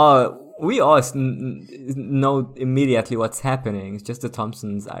 we all know immediately what's happening. It's just the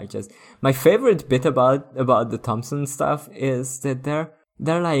Thompsons are just... My favorite bit about the Thompson stuff is that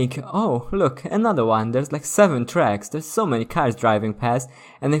they're like, oh, look, another one. There's like 7 tracks. There's so many cars driving past.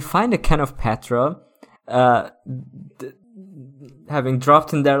 And they find a can of petrol, having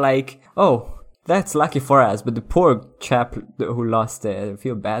dropped, and they're like, oh, that's lucky for us, but the poor chap who lost it, I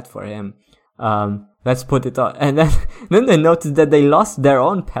feel bad for him. Let's put it on. And then they noticed that they lost their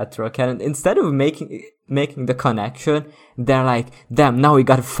own petrol can, and instead of making the connection, they're like, damn, now we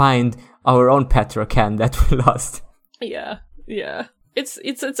gotta find our own petrol can that we lost. Yeah. It's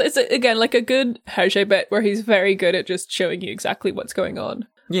again like a good Hergé bit where he's very good at just showing you exactly what's going on.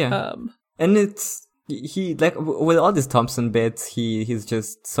 Yeah. And it's he like with all these Thompson bits, he's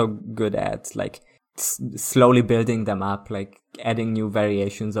just so good at like slowly building them up, like adding new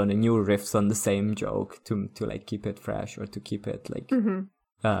variations on the new riffs on the same joke to like keep it fresh or to keep it like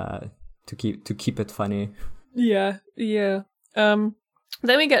to keep it funny. Yeah. Then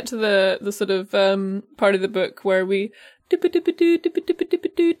we get to the sort of part of the book where we it's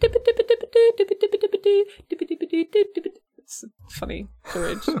funny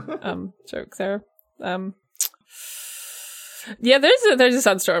bridge joke there. Yeah, there's a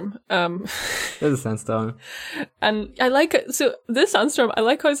sandstorm. There's a sandstorm. And I like it. So this sandstorm, I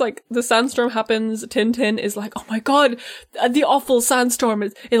like how it's like the sandstorm happens. Tintin is like, oh my god, the awful sandstorm.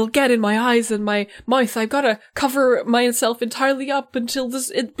 It'll get in my eyes and my mouth. I've got to cover myself entirely up until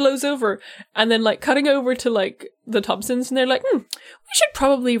it blows over. And then like cutting over to like the Thompsons, and they're like, we should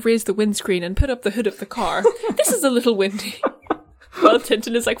probably raise the windscreen and put up the hood of the car. This is a little windy. while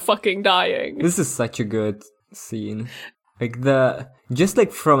Tintin is like fucking dying. This is such a good scene. Like just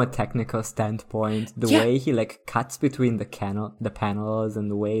like from a technical standpoint, the way he like cuts between the panels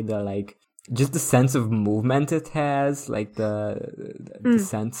and the way the like just the sense of movement it has, like the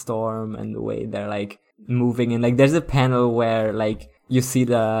sandstorm and the way they're like moving in. Like there's a panel where like you see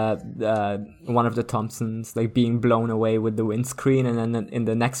the one of the Thompsons like being blown away with the windscreen, and then in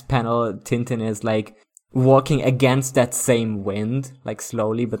the next panel Tintin is like walking against that same wind, like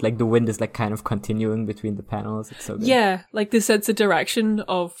slowly, but like the wind is like kind of continuing between the panels. It's so good. Yeah, like the sense of direction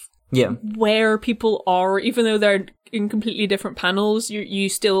of where people are, even though they're in completely different panels, you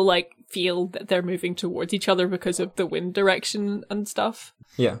still like feel that they're moving towards each other because of the wind direction and stuff.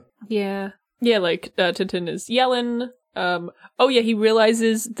 Yeah. Like Tintin is yelling. He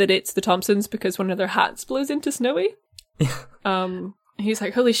realizes that it's the Thompsons because one of their hats blows into Snowy. He's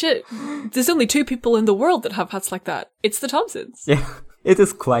like, holy shit, there's only 2 people in the world that have hats like that. It's the Thompsons. Yeah, it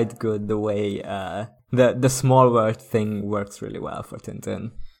is quite good the way the small world thing works really well for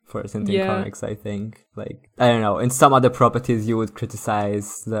Tintin comics, I think. Like, I don't know, in some other properties you would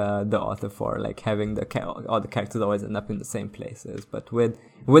criticize the author for like having all the characters always end up in the same places, but with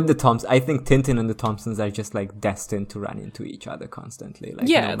the Thompsons, I think Tintin and the Thompsons are just like destined to run into each other constantly. Like,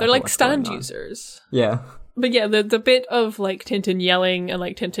 they're like stand users. Yeah. But yeah, the bit of like Tintin yelling and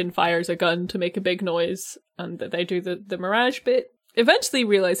like Tintin fires a gun to make a big noise, and that they do the Mirage bit, eventually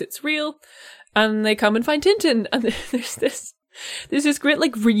realize it's real, and they come and find Tintin, and there's this great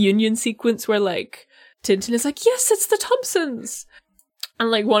like reunion sequence where like Tintin is like, yes, it's the Thompsons,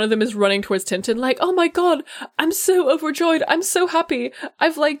 and like one of them is running towards Tintin like, oh my god, I'm so overjoyed, I'm so happy,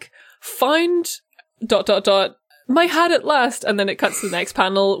 I've like found ... my hat at last. And then it cuts to the next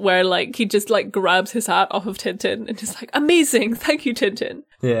panel where like he just like grabs his hat off of Tintin and is like, amazing, thank you, Tintin.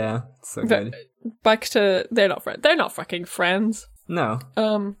 Yeah, so good. Back to they're not fucking friends. No.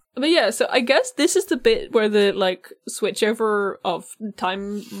 But yeah, so I guess this is the bit where the like switchover of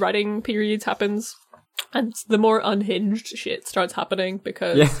time writing periods happens, and the more unhinged shit starts happening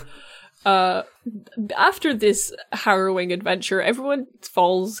because after this harrowing adventure, everyone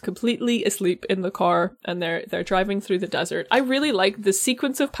falls completely asleep in the car, and they're driving through the desert. I really like the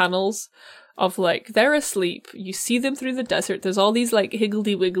sequence of panels of like they're asleep, you see them through the desert, there's all these like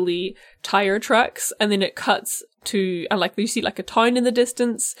higgledy-wiggly tire tracks, and then it cuts to, and like you see like a town in the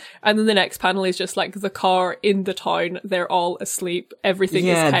distance, and then the next panel is just like the car in the town, they're all asleep, everything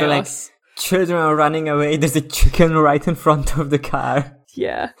is chaos. Like, children are running away, there's a chicken right in front of the car.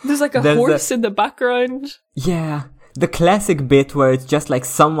 Yeah, there's like a horse in the background. Yeah, the classic bit where it's just like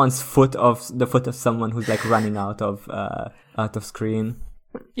someone's foot of someone who's like running out of screen.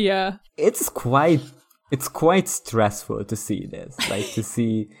 Yeah, it's quite stressful to see this, like to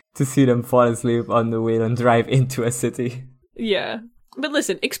see them fall asleep on the wheel and drive into a city. Yeah, but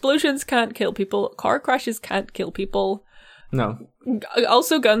listen, explosions can't kill people, car crashes can't kill people. No.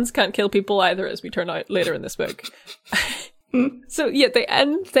 Also, guns can't kill people either, as we turn out later in this book. So yeah, they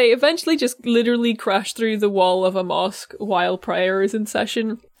eventually just literally crash through the wall of a mosque while prayer is in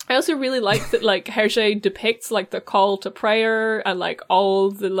session. I also really like that like Hergé depicts like the call to prayer and like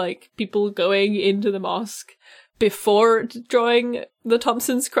all the like people going into the mosque before drawing the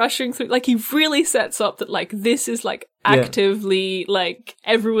Thompsons crashing through. Like he really sets up that like this is like actively like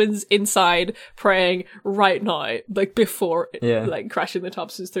everyone's inside praying right now, like before like crashing the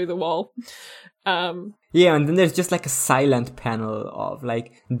Thompsons through the wall. Yeah, and then there's just like a silent panel of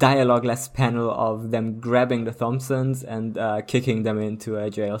like dialogue-less panel of them grabbing the Thompsons and kicking them into a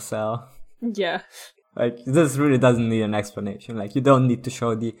jail cell. Yeah. Like, this really doesn't need an explanation. Like, you don't need to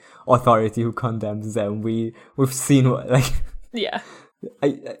show the authority who condemns them. We've seen what, like... Yeah.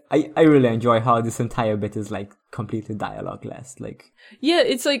 I really enjoy how this entire bit is like completely dialogue-less. Like, yeah,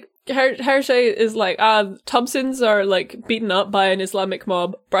 it's like Hergé is like, Thompsons are like beaten up by an Islamic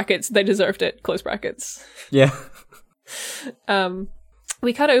mob, brackets, they deserved it, close brackets. Yeah.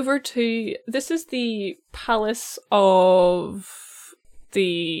 We cut over to, this is the palace of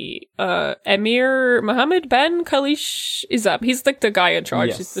the Emir Mohammed Ben Khalid Izab. He's like the guy in charge.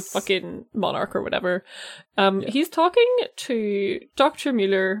 Yes. He's the fucking monarch or whatever. He's talking to Dr.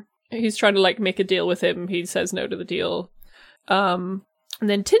 Mueller. He's trying to like make a deal with him. He says no to the deal. And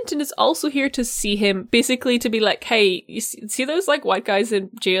then Tintin is also here to see him, basically to be like, hey, you see those like white guys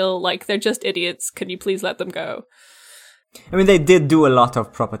in jail? Like, they're just idiots. Can you please let them go? I mean, they did do a lot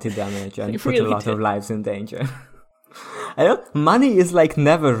of property damage and put a lot of lives in danger. I don't, money is like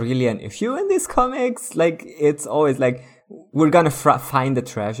never really an issue in these comics. Like, it's always like, we're gonna find the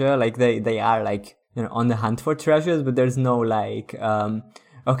treasure. Like, they are like, you know, on the hunt for treasures, but there's no like,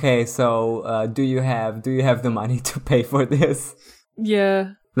 okay, so do you have the money to pay for this?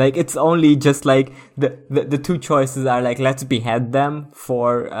 Yeah. Like, it's only just like the two choices are like, let's behead them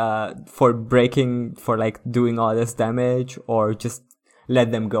for like doing all this damage, or just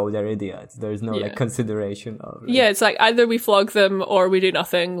let them go, they're idiots. There's no like consideration of like... Yeah, it's like either we flog them or we do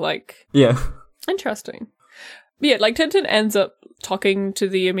nothing. Like, yeah. Interesting. Yeah, like Tintin ends up talking to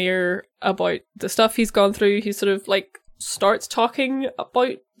the Emir about the stuff he's gone through. He sort of like starts talking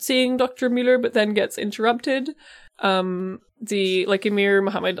about seeing Dr. Mueller, but then gets interrupted. The like Emir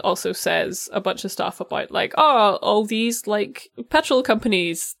Muhammad also says a bunch of stuff about like, all these like petrol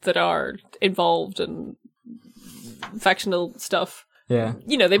companies that are involved in factional stuff. Yeah.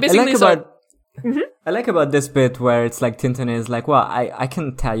 You know, they basically I like about this bit where it's like Tintin is like, well, I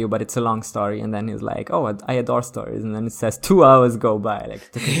can tell you, but it's a long story. And then he's like, oh, I adore stories. And then it says 2 hours go by. Like,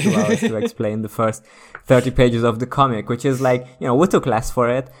 it took him 2 hours to explain the first 30 pages of the comic, which is like, you know, we took less for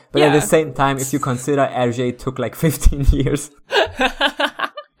it. But at the same time, if you consider Hergé took like 15 years.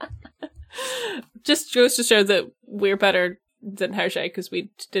 Just goes to show that we're better than Hergé because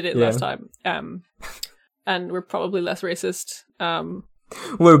we did it last time. And we're probably less racist.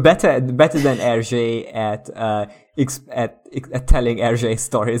 We're better than Hergé at telling Hergé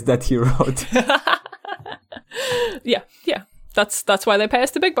stories that he wrote. yeah. That's why they pay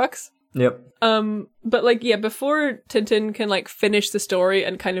us the big bucks. Yep. But like, yeah, before Tintin can like finish the story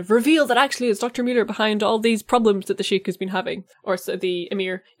and kind of reveal that actually it's Dr. Mueller behind all these problems that the Sheikh has been having, or so the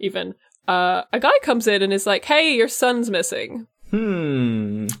Emir even, a guy comes in and is like, "Hey, your son's missing."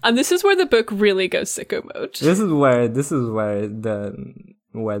 And this is where the book really goes sicko mode. This is where the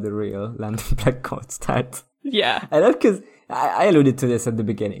real London Black Coat starts. Yeah. I love because I alluded to this at the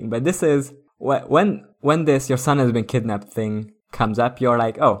beginning, but this is when this your son has been kidnapped thing comes up, you're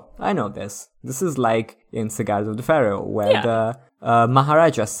like, oh, I know this. This is like in Cigars of the Pharaoh, where the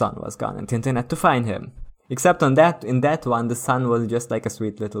Maharaja's son was gone and Tintin had to find him. Except in that one, the son was just like a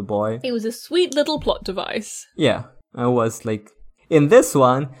sweet little boy. It was a sweet little plot device. Yeah. It was like... In this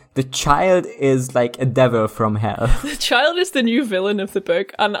one, the child is like a devil from hell. The child is the new villain of the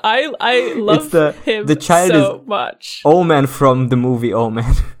book, and I love him the child so is much. Omen from the movie Omen.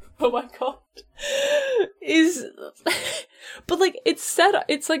 Oh my god. But like it's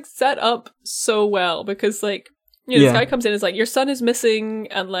set up so well because like, you know, this guy comes in and is like, your son is missing,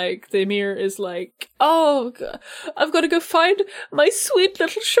 and like the Emir is like, oh, I've got to go find my sweet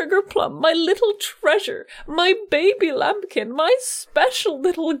little sugar plum, my little treasure, my baby lambkin, my special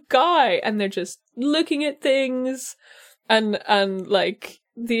little guy, and they're just looking at things, and like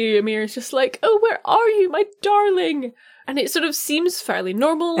the Emir is just like, oh, where are you, my darling? And it sort of seems fairly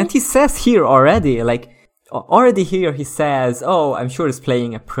normal. And he says here already, like, already here he says, oh, I'm sure he's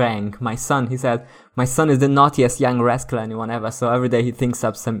playing a prank. My son is the naughtiest young rascal anyone ever, so every day he thinks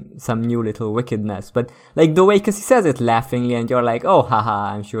up some new little wickedness. But, like, the way, because he says it laughingly, and you're like, oh,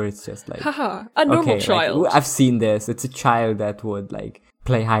 haha, I'm sure it's just like... Haha, a normal child. Like, I've seen this. It's a child that would, like,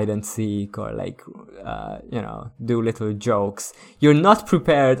 play hide and seek or, like, do little jokes. You're not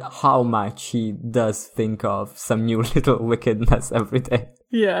prepared how much he does think of some new little wickedness every day.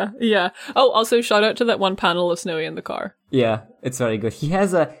 Yeah. Oh, also shout out to that one panel of Snowy in the car. Yeah, it's very good. He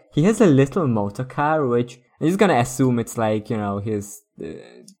has a little motor car, which I'm just gonna assume it's like, you know, his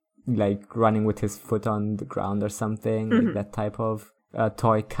like running with his foot on the ground or something, like that type of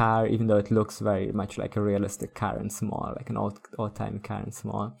toy car, even though it looks very much like a realistic car and small, like an old-time car and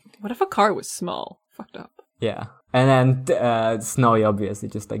small. What if a car was small? Fucked up. Yeah. And then Snowy obviously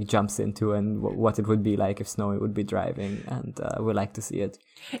just like jumps into and what it would be like if Snowy would be driving, and we like to see it.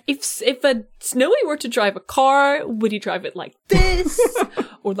 If a Snowy were to drive a car, would he drive it like this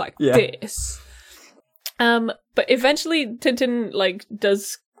or like this? But eventually Tintin like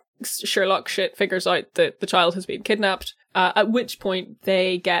does Sherlock shit, figures out that the child has been kidnapped, at which point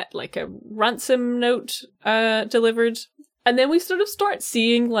they get like a ransom note delivered, and then we sort of start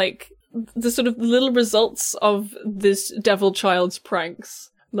seeing like the sort of little results of this devil child's pranks.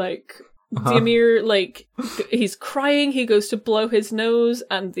 Like, the Emir, like, he's crying, he goes to blow his nose,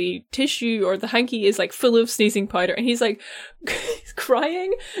 and the tissue or the hanky is, like, full of sneezing powder, and he's, like, he's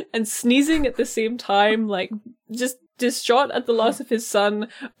crying and sneezing at the same time, like, just distraught at the loss of his son,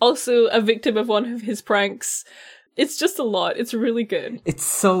 also a victim of one of his pranks. It's just a lot. It's really good. It's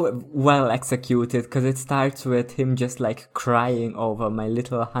so well executed because it starts with him just like crying over my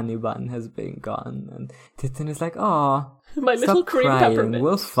little honey bun has been gone, and Tintin is like, "Oh, my little cream peppermint.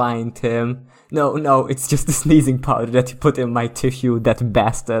 We'll find him." No, it's just the sneezing powder that he put in my tissue. That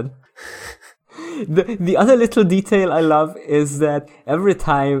bastard. The other little detail I love is that every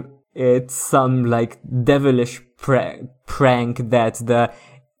time it's some like devilish prank that the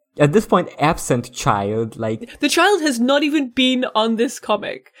at this point, absent child, like... The child has not even been on this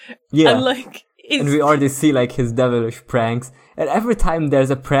comic. Yeah. And, like... And we already see, like, his devilish pranks. And every time there's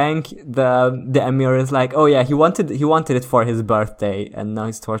a prank, the Emir is like, oh yeah, he wanted it for his birthday, and now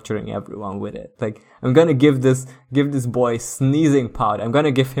he's torturing everyone with it. Like, I'm gonna give this boy sneezing powder. I'm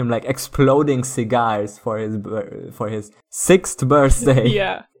gonna give him, like, exploding cigars for his 6th birthday.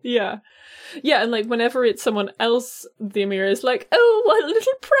 Yeah, and, like, whenever it's someone else, the Emir is like, oh, what a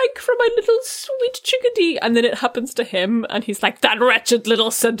little prank from my little sweet chickadee. And then it happens to him, and he's like, that wretched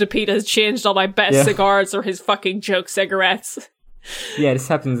little centipede has changed all my best cigars or his fucking joke cigarettes. Yeah, this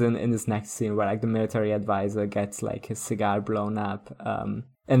happens in this next scene where, like, the military advisor gets, like, his cigar blown up.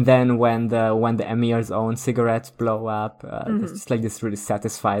 And then when the Emir's own cigarettes blow up, there's just, like, this really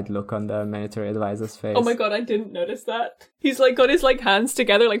satisfied look on the military advisor's face. Oh my god, I didn't notice that. He's, like, got his, like, hands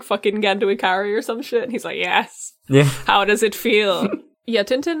together like fucking Gando Ikari or some shit, and he's like, yes. Yeah. How does it feel? Yeah,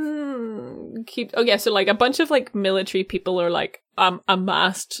 Tintin keeps... Oh yeah, so, like, a bunch of, like, military people are, like,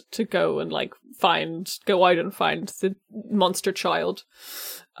 amassed to go and, like, go out and find the monster child.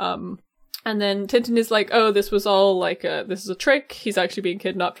 And then Tintin is like, oh, this was all like this is a trick. He's actually being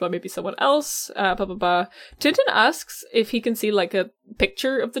kidnapped by maybe someone else. Blah, blah, blah. Tintin asks if he can see like a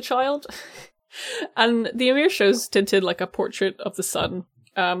picture of the child. And the Emir shows Tintin like a portrait of the son.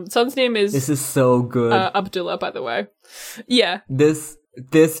 Son's name is... This is so good. Abdullah, by the way. Yeah. This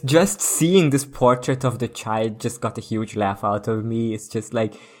just seeing this portrait of the child just got a huge laugh out of me. It's just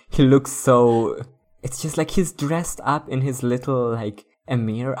like, he looks so... It's just like he's dressed up in his little like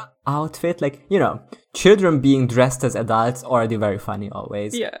Emir outfit. Like, you know, children being dressed as adults already very funny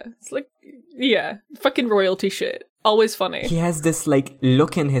always. Yeah, it's like, yeah, fucking royalty shit. Always funny. He has this like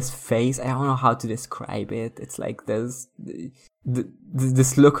look in his face. I don't know how to describe it. It's like there's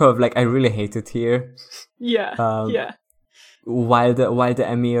this look of like, I really hate it here. Yeah, yeah. While the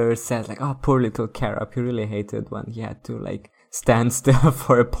Emir says like, oh, poor little Karab, he really hated when he had to like stand still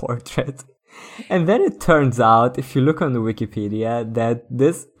for a portrait. And then it turns out, if you look on the Wikipedia, that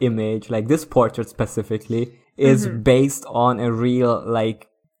this image, like this portrait specifically, is based on a real, like,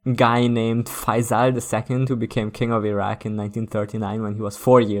 guy named Faisal II who became king of Iraq in 1939 when he was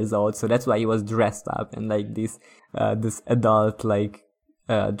 4 years old. So that's why he was dressed up in, like, this adult, like,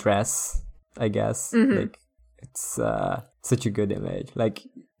 dress, I guess. Like, it's such a good image. Like,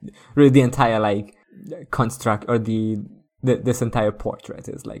 really the entire, like, construct, or this entire portrait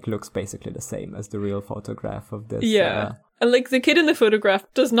is like looks basically the same as the real photograph of this. Yeah, and like the kid in the photograph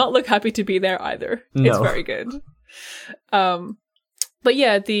does not look happy to be there either. No. It's very good. But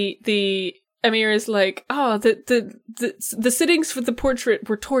yeah, the Emir is like, oh, the sittings for the portrait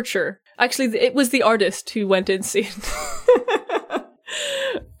were torture. Actually, it was the artist who went insane.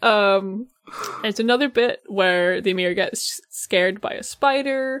 There's another bit where the Emir gets scared by a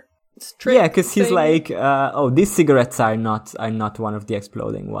spider. Yeah, because he's like, oh, these cigarettes are not one of the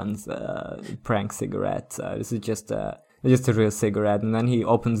exploding ones, prank cigarettes. This is just a real cigarette. And then he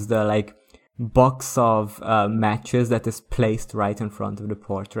opens the like box of matches that is placed right in front of the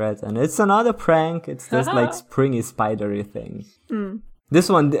portrait, and it's another prank. It's this like springy spidery thing. This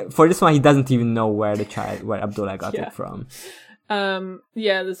one, he doesn't even know where Abdullah got it from.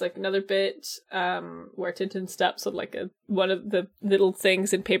 Yeah, there's like another bit where Tintin steps on like one of the little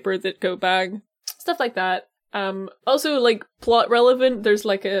things in paper that go bang, stuff like that. Also like plot relevant, there's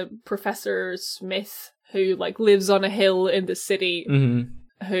like a Professor Smith who like lives on a hill in the city,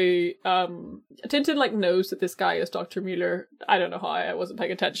 who Tintin like knows that this guy is Dr. Mueller. I don't know how, I wasn't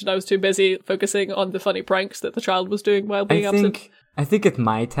paying attention. I was too busy focusing on the funny pranks that the child was doing while being absent. I think it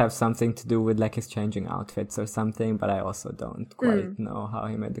might have something to do with like his changing outfits or something, but I also don't quite know how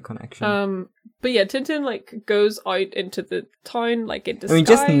he made the connection. But yeah, Tintin like goes out into the town like in disguise. I mean,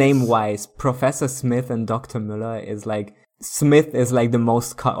 just name wise, Professor Smith and Dr. Mueller is like, Smith is like the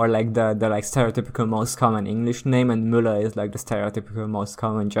most the like stereotypical most common English name, and Müller is like the stereotypical most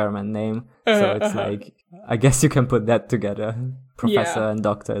common German name. So it's like, I guess you can put that together. Professor and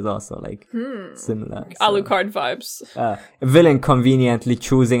Doctor is also like similar. So. Alucard vibes. A villain conveniently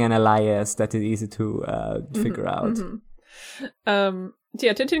choosing an alias that is easy to figure out.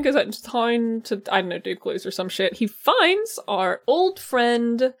 Yeah, Tintin goes out into town to, I don't know, do clothes or some shit. He finds our old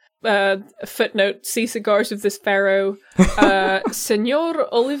friend, footnote, see cigars of this pharaoh, Senor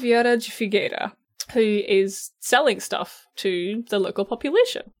Oliveira de Figueira, who is selling stuff to the local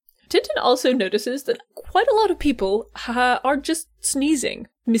population. Tintin also notices that quite a lot of people are just sneezing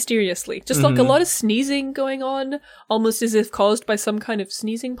mysteriously. Just like a lot of sneezing going on, almost as if caused by some kind of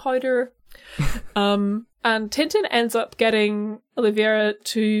sneezing powder. And Tintin ends up getting Oliveira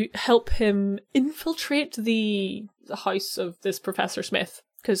to help him infiltrate the house of this Professor Smith.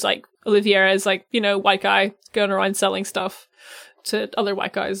 Because, like, Oliveira is, like, you know, white guy going around selling stuff to other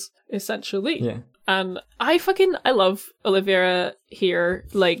white guys, essentially. Yeah. And I love Oliveira here.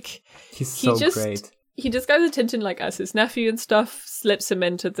 Like, he's so great. He disguises Tintin, like, as his nephew and stuff, slips him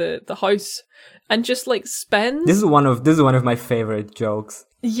into the house, and just, like, spends... This is one of my favorite jokes.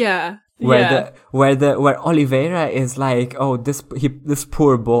 Yeah. Where Oliveira is like, oh, this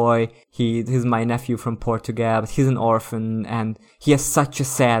poor boy, he's my nephew from Portugal, but he's an orphan, and he has such a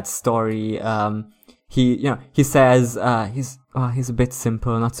sad story. He says he's a bit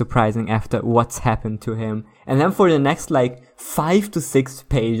simple, not surprising after what's happened to him. And then for the next like 5 to 6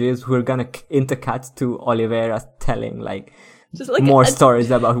 pages, we're gonna intercut to Oliveira telling like more stories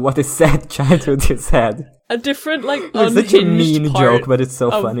about what his sad childhood he's had. A different like it's such a mean joke, but it's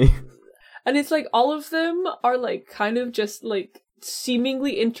so funny. And it's like all of them are like kind of just like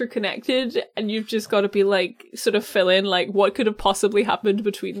seemingly interconnected, and you've just got to be like sort of fill in like what could have possibly happened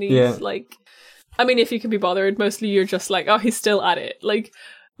between these. Yeah. Like, I mean, if you can be bothered, mostly you're just like, oh, he's still at it. Like,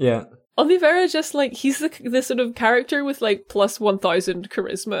 yeah. Oliveira just like he's the sort of character with like plus 1,000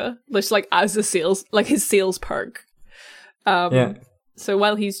 charisma, just like as a sales like his sales perk. Yeah. So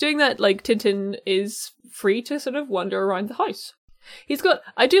while he's doing that, like Tintin is free to sort of wander around the house.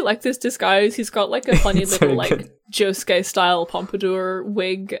 I do like this disguise. He's got like a funny little like Josuke style pompadour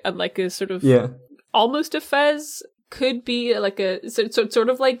wig and like a sort of almost a fez. Could be like a sort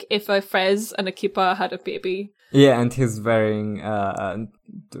of like if a fez and a kippa had a baby. Yeah, and he's wearing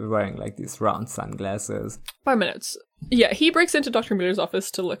like these round sunglasses. 5 minutes. Yeah, he breaks into Dr. Muller's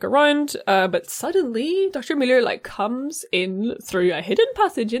office to look around, but suddenly Dr. Muller like comes in through a hidden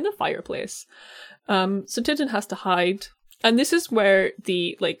passage in the fireplace. So Tintin has to hide. And this is where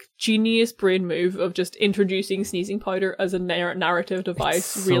the like genius brain move of just introducing sneezing powder as a narrative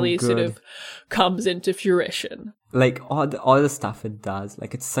device really sort of comes into fruition. Like all the stuff it does,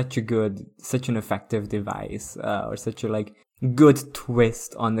 like it's such an effective device, or such a like good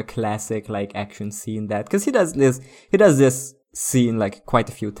twist on the classic like action scene because he does this scene like quite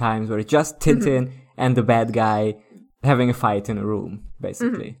a few times where it's just Tintin and the bad guy having a fight in a room,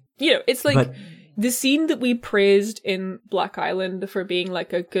 basically. You know, it's like the scene that we praised in Black Island for being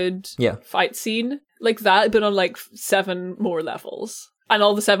like a good fight scene, like that, but on like 7 more levels. And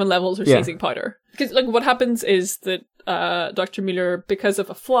all the 7 levels are sneezing powder. Because like what happens is that Dr. Muller, because of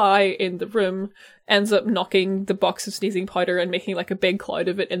a fly in the room, ends up knocking the box of sneezing powder and making like a big cloud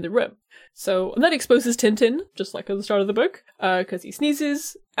of it in the room. And that exposes Tintin, just like at the start of the book, because he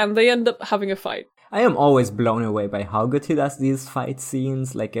sneezes, and they end up having a fight. I am always blown away by how good he does these fight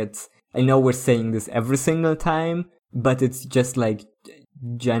scenes. Like I know we're saying this every single time, but it's just like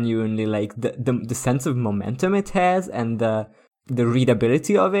genuinely like the sense of momentum it has and the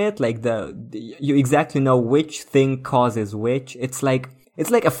readability of it. Like you exactly know which thing causes which. It's like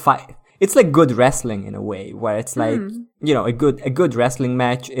a fight. It's like good wrestling in a way, where it's like, you know, a good wrestling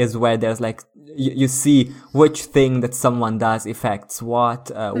match is where there's like, you see which thing that someone does affects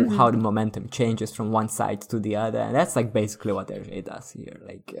what, how the momentum changes from one side to the other. And that's like basically what Hergé does here.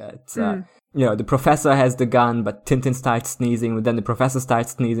 Like, it's, you know, the professor has the gun, but Tintin starts sneezing, but then the professor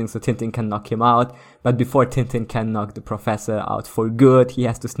starts sneezing so Tintin can knock him out. But before Tintin can knock the professor out for good, he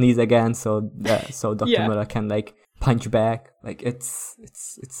has to sneeze again, so Dr. Muller can like punch back. Like it's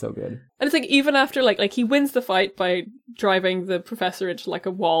so good. And it's like even after like he wins the fight by driving the professor into like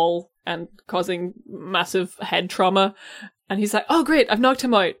a wall and causing massive head trauma, and he's like, oh great, I've knocked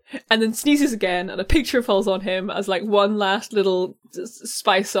him out, and then sneezes again and a picture falls on him as like one last little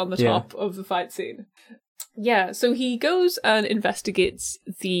spice on the top of the fight scene. Yeah, so he goes and investigates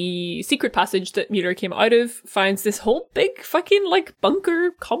the secret passage that Muller came out of, finds this whole big fucking like bunker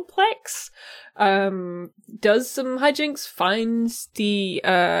complex, does some hijinks, finds the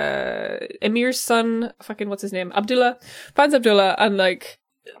Emir's son, fucking what's his name, Abdullah, finds Abdullah, and like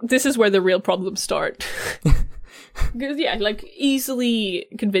this is where the real problems start. Because like easily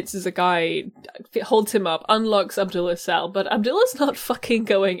convinces a guy, holds him up, unlocks Abdullah's cell, but Abdullah's not fucking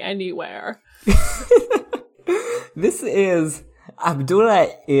going anywhere. Abdullah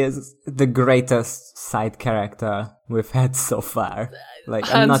is the greatest side character we've had so far.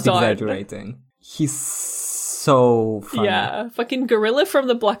 Like, I'm not exaggerating. He's so funny. Yeah, fucking gorilla from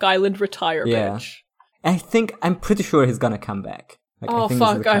the Black Island retire bitch. I'm pretty sure he's gonna come back. Like,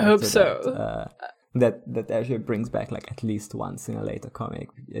 I hope so. That actually brings back like at least once in a later comic.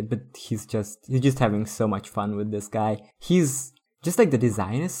 But he's just having so much fun with this guy. He's just like the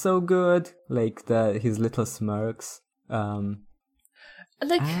design is so good, like his little smirks.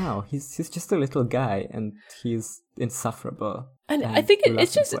 Like, I don't know, he's just a little guy and he's insufferable. And I think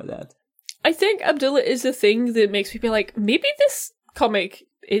it's just that. I think Abdullah is the thing that makes me be like, maybe this comic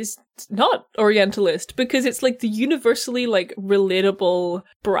is not Orientalist because it's like the universally like relatable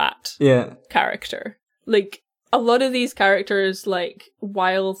brat character. Like a lot of these characters, like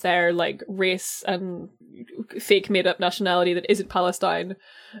while they're like race and fake made up nationality that isn't Palestine,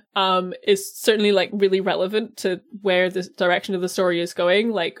 is certainly like really relevant to where the direction of the story is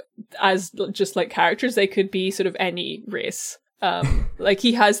going. Like as just like characters, they could be sort of any race. Like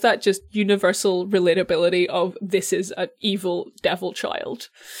he has that just universal relatability of this is an evil devil child.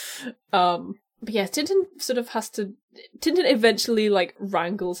 But yeah, Tintin eventually like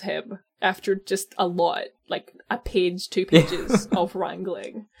wrangles him after just a lot, like a page, 2 pages of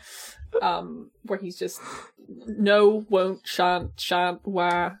wrangling. Where he's just no, won't, shan't,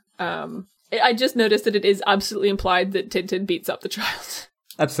 wah. I just noticed that it is absolutely implied that Tintin beats up the child.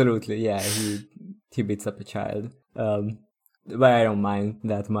 Absolutely, yeah, he beats up a child. But I don't mind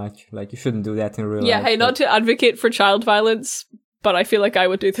that much. Like, you shouldn't do that in real life. Yeah, hey, not to advocate for child violence, but I feel like I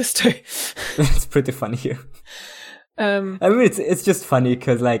would do this too. It's pretty funny here. I mean, it's just funny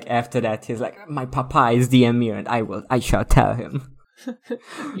because, like, after that, he's like, my papa is the emir and I shall tell him.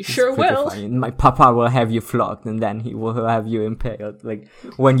 You sure will. Funny. My papa will have you flogged and then he will have you impaled. Like,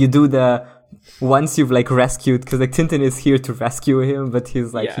 when you do once you've like rescued, because like Tintin is here to rescue him, but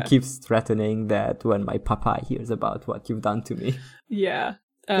he's like, he keeps threatening that when my papa hears about what you've done to me. Yeah.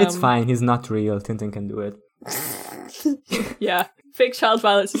 It's fine. He's not real. Tintin can do it. Yeah. Fake child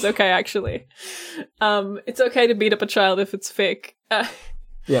violence is okay, actually. It's okay to beat up a child if it's fake. So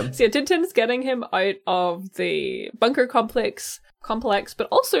yeah, Tintin's getting him out of the bunker complex, but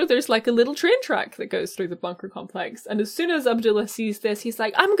also there's like a little train track that goes through the bunker complex. And as soon as Abdullah sees this, he's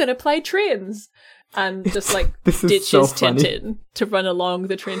like, I'm gonna play trains. And just like ditches so Tintin to run along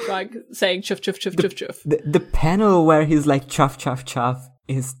the train track saying chuff, chuff, chuff, chuff, chuff. The panel where he's like chuff, chuff, chuff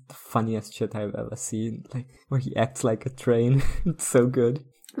is the funniest shit I've ever seen. Like, where he acts like a train. It's so good.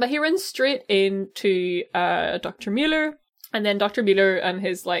 But he runs straight into Dr. Mueller. And then Dr. Mueller and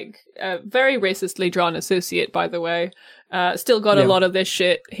his, like, very racistly drawn associate, by the way, still got a lot of this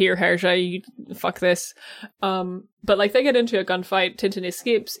shit. Here, Herja, you fuck this. But, like, they get into a gunfight. Tintin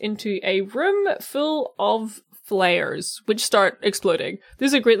escapes into a room full of flares, which start exploding.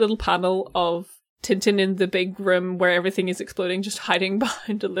 There's a great little panel of Tintin in the big room where everything is exploding, just hiding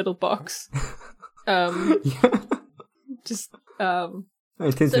behind a little box. Tintin's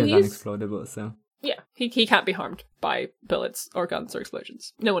unexplodable, so... Yeah, he can't be harmed by bullets or guns or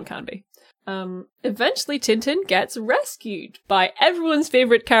explosions. No one can be. Eventually, Tintin gets rescued by everyone's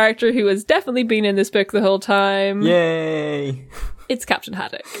favourite character who has definitely been in this book the whole time. Yay! It's Captain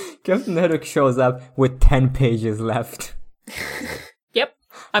Haddock. Captain Haddock shows up with 10 pages left. Yep.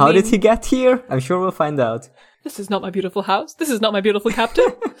 How did he get here? I'm sure we'll find out. This is not my beautiful house. This is not my beautiful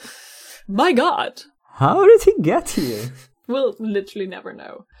captain. My God. How did he get here? We'll literally never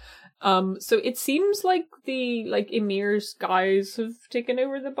know. So it seems like the, Emir's guys have taken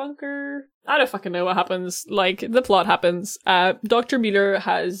over the bunker. I don't fucking know what happens. Like, the plot happens. Dr. Mueller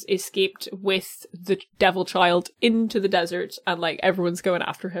has escaped with the devil child into the desert, and, like, everyone's going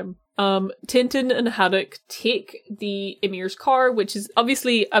after him. Tintin and Haddock take the Emir's car, which is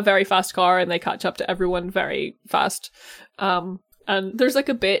obviously a very fast car, and they catch up to everyone very fast. And there's like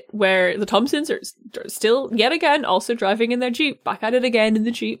a bit where the Thompsons are still, yet again, also driving in their Jeep, back at it again in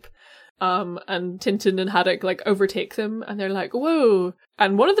the Jeep. And Tintin and Haddock like overtake them and they're like, whoa.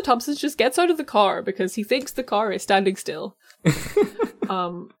 And one of the Thompsons just gets out of the car because he thinks the car is standing still.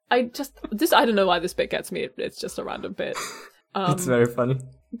 I don't know why this bit gets me. It's just a random bit. It's very funny.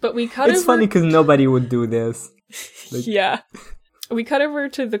 But we cut It's funny because nobody would do this. Like... Yeah. We cut over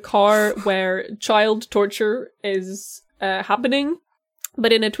to the car where child torture is happening.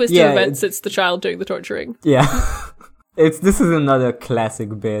 But in a twist of events, it's the child doing the torturing. Yeah. This is another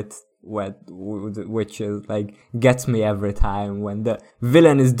classic bit which is like gets me every time when the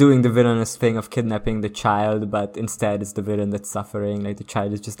villain is doing the villainous thing of kidnapping the child, but instead it's the villain that's suffering. Like the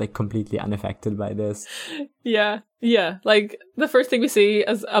child is just like completely unaffected by this. Yeah. Like the first thing we see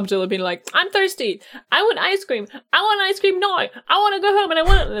is Abdullah being like, I'm thirsty. I want ice cream. I want ice cream now. I want to go home and I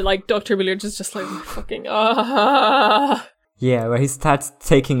want it. And like Dr. Mueller just like fucking Yeah, where he starts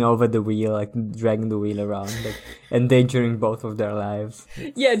taking over the wheel, like dragging the wheel around, like endangering both of their lives.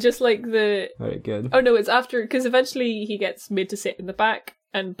 Yeah, just like the... Very good. Oh no, it's after, because eventually he gets made to sit in the back,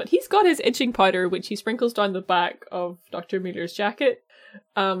 but he's got his itching powder, which he sprinkles down the back of Dr. Mueller's jacket.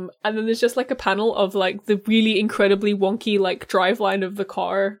 And then there's just like a panel of like the really incredibly wonky like driveline of the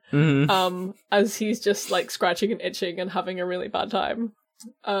car, as he's just like scratching and itching and having a really bad time.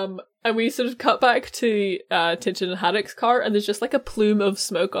 And we sort of cut back to Tintin and Haddock's car, and there's just like a plume of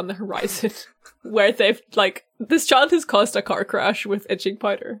smoke on the horizon. where they've, like, this child has caused a car crash with itching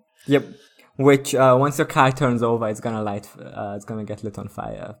powder. Yep. Which, once your car turns over, it's gonna get lit on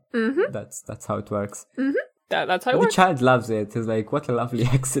fire. Mm-hmm. That's how it works. Mm-hmm. That's how it but works. The child loves it. He's like, what a lovely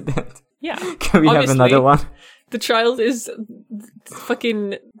accident. Yeah. Can we have another one? The child is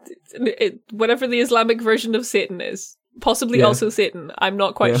fucking whatever the Islamic version of Satan is. Possibly also Satan. I'm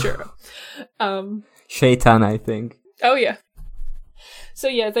not quite sure. Shaitan, I think. Oh, yeah. So,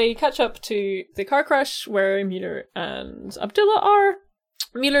 yeah, they catch up to the car crash where Mueller and Abdullah are.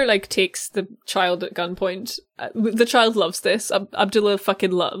 Mueller, like, takes the child at gunpoint. The child loves this. Abdullah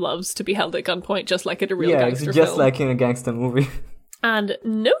fucking loves to be held at gunpoint, just like in a real gangster film. Just like in a gangster movie. And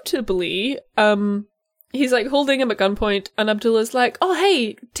notably, he's, like, holding him at gunpoint, and Abdullah's like, oh,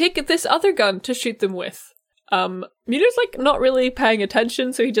 hey, take this other gun to shoot them with. Mueller's, like, not really paying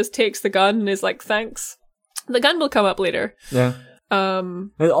attention, so he just takes the gun and is like, thanks. The gun will come up later. Yeah.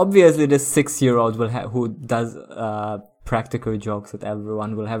 And obviously, this 6-year-old who does practical jokes at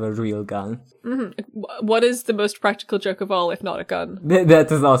everyone will have a real gun. Mm-hmm. What is the most practical joke of all, if not a gun?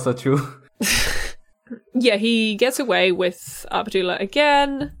 That is also true. Yeah, he gets away with Abdullah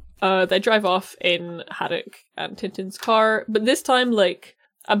again. They drive off in Haddock and Tintin's car, but this time, like,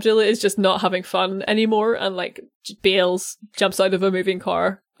 Abdullah is just not having fun anymore and, like, bails, jumps out of a moving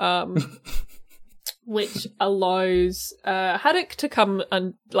car, which allows Haddock to come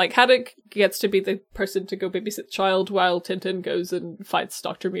and, like, Haddock gets to be the person to go babysit the child while Tintin goes and fights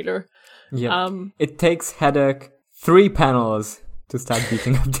Dr. Mueller. Yeah. It takes Haddock 3 panels to start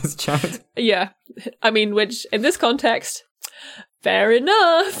beating up this child. Yeah. I mean, which, in this context, fair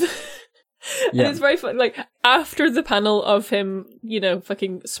enough. Yeah. And it's very fun. Like, after the panel of him, you know,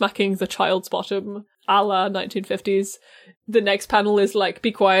 fucking smacking the child's bottom, a la 1950s, the next panel is like,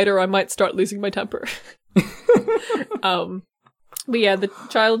 be quiet or I might start losing my temper. But yeah, the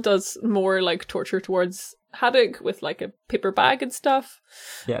child does more, like, torture towards Haddock with, like, a paper bag and stuff.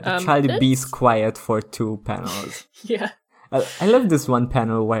 Yeah, the child bees quiet for 2 panels. Yeah. I love this one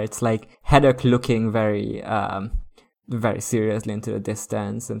panel where it's, like, Haddock looking very seriously into the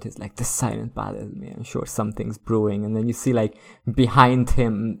distance, and he's like, the silent bothers me, I'm sure something's brewing. And then you see, like, behind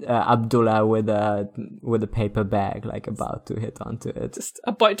him Abdullah with a paper bag, like, about to hit onto it, just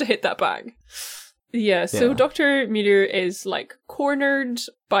about to hit that bag. Yeah, so Dr. Mueller is, like, cornered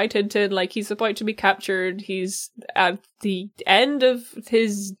by Tintin, like, he's about to be captured, he's at the end of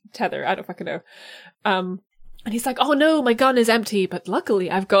his tether, I don't fucking know. And he's like, oh no, my gun is empty, but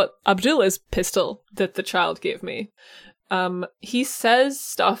luckily I've got Abdullah's pistol that the child gave me. He says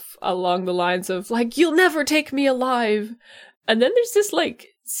stuff along the lines of, like, you'll never take me alive. And then there's this, like,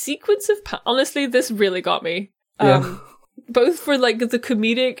 sequence of... honestly, this really got me. Both for, like, the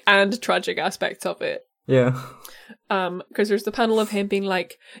comedic and tragic aspects of it. Yeah. Because there's the panel of him being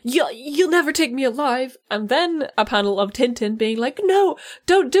like, you'll never take me alive. And then a panel of Tintin being like, no,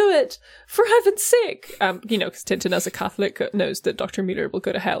 don't do it. For heaven's sake. You know, because Tintin as a Catholic knows that Dr. Mueller will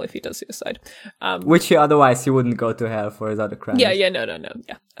go to hell if he does suicide. Which he wouldn't go to hell for his other crimes. Yeah, no.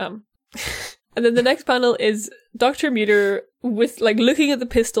 Yeah. And then the next panel is Dr. Mueller with, like, looking at the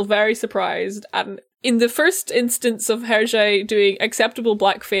pistol very surprised, and in the first instance of Hergé doing acceptable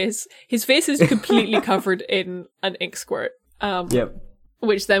blackface, his face is completely covered in an ink squirt. Yep.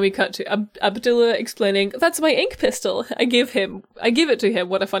 Which then we cut to Abdullah explaining, that's my ink pistol. I give it to him.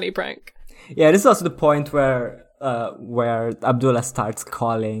 What a funny prank. Yeah, this is also the point where Abdullah starts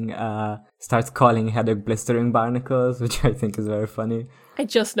calling Haddock blistering barnacles, which I think is very funny. I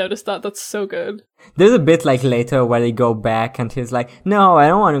just noticed that. That's so good. There's a bit, like, later where they go back and he's like, no, I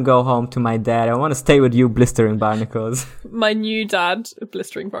don't want to go home to my dad. I want to stay with you, blistering barnacles. My new dad,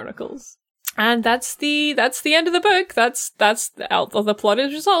 blistering barnacles. And that's the end of the book. That's the plot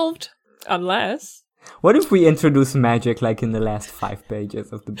is resolved. Unless... What if we introduce magic, like, in the last 5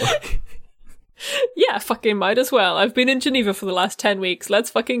 pages of the book? Yeah, fucking might as well. I've been in Geneva for the last 10 weeks. Let's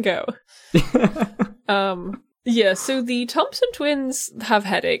fucking go. Yeah, so the Thompson twins have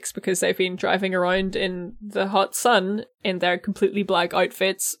headaches because they've been driving around in the hot sun in their completely black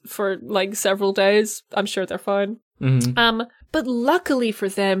outfits for, like, several days. I'm sure they're fine. Mm-hmm. But luckily for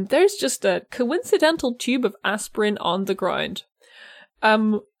them, there's just a coincidental tube of aspirin on the ground,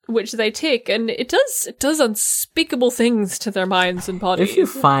 which they take, and it does unspeakable things to their minds and bodies. If you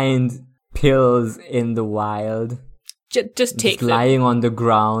find pills in the wild... Just take them. Lying on the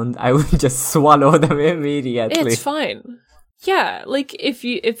ground, I would just swallow them immediately. It's fine. Yeah, like,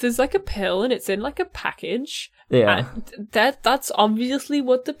 if there's, like, a pill and it's in, like, a package, yeah, that's obviously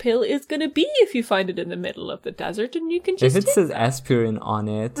what the pill is going to be if you find it in the middle of the desert, and you can just if it says aspirin on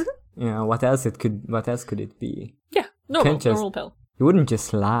it, you know, what else could it be? Yeah, normal pill. He wouldn't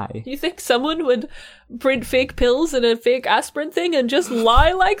just lie. You think someone would print fake pills in a fake aspirin thing and just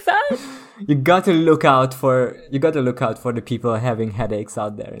lie like that? You gotta look out for the people having headaches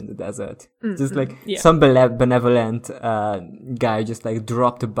out there in the desert. Just like some benevolent guy just like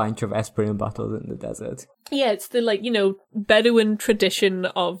dropped a bunch of aspirin bottles in the desert. Yeah, it's the like, Bedouin tradition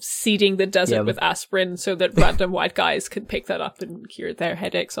of seeding the desert with aspirin so that random white guys can pick that up and cure their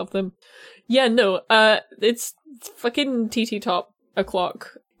headaches of them. Yeah, no, it's fucking TT Top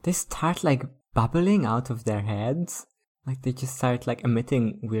o'clock. They start like bubbling out of their heads. Like they just start like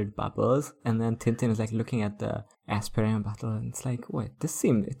emitting weird bubbles, and then Tintin is like looking at the aspirin bottle, and it's like, wait,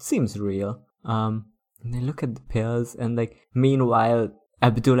 it seems real. And they look at the pills, and like meanwhile,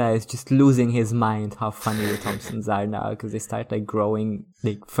 Abdullah is just losing his mind how funny the Thompsons are now, because they start like growing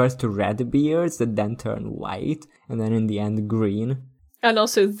like first to red beards that then turn white, and then in the end green. And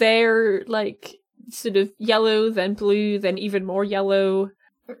also they're like sort of yellow, then blue, then even more yellow.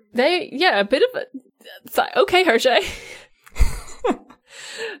 A bit of a... Okay, Hershey.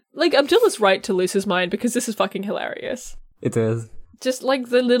 Like, Abdullah's right to lose his mind because this is fucking hilarious. It is. Just like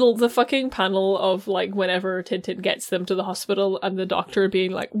the fucking panel of like whenever Tintin gets them to the hospital and the doctor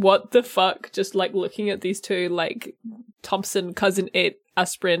being like, what the fuck? Just like looking at these two like Thompson cousin it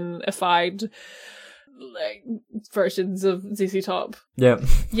aspirin-ified like versions of ZZ Top.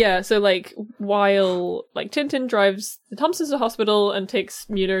 Yeah, so like while like Tintin drives the Thompsons to the hospital and takes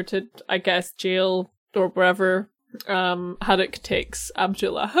Mueller to, I guess, jail or wherever, Haddock takes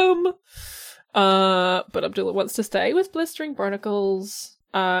Abdullah home. But Abdullah wants to stay with Blistering Barnacles.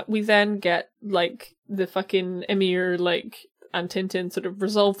 We then get like the fucking Emir like and Tintin sort of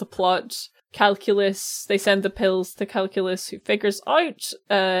resolve the plot. Calculus, they send the pills to Calculus, who figures out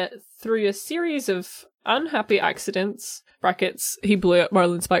through a series of unhappy accidents, brackets, he blew up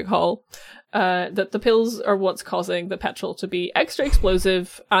Marlin Spike Hall, that the pills are what's causing the petrol to be extra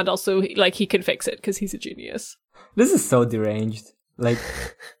explosive, and also like he can fix it because he's a genius. This is so deranged. Like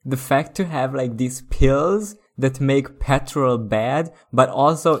the fact to have like these pills that make petrol bad, but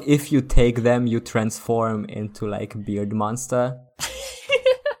also if you take them you transform into like Beard Monster.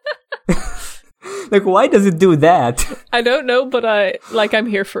 Like, why does it do that? I don't know, but I'm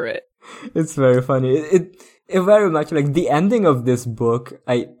here for it. It's very funny. It very much like the ending of this book.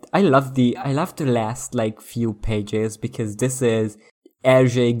 I love the last like few pages because this is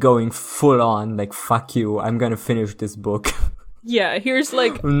Hergé going full on like, fuck you, I'm gonna finish this book. Yeah, here's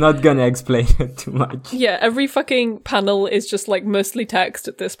like... I'm not gonna explain it too much. Yeah, every fucking panel is just like mostly text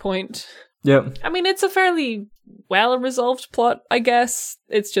at this point. Yeah. I mean, it's a fairly well-resolved plot, I guess.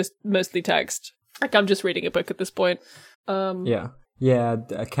 It's just mostly text. Like, I'm just reading a book at this point. Yeah,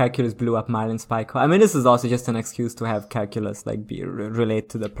 Calculus blew up Marlin Spike. I mean, this is also just an excuse to have Calculus, like, relate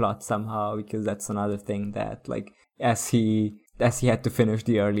to the plot somehow, because that's another thing that, like, as he had to finish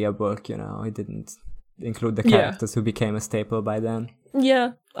the earlier book, he didn't include the characters who became a staple by then.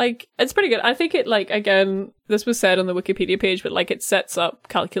 Yeah, like, it's pretty good. I think it, like, again, this was said on the Wikipedia page, but, like, it sets up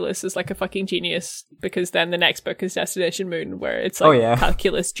Calculus as, like, a fucking genius, because then the next book is Destination Moon, where it's, like,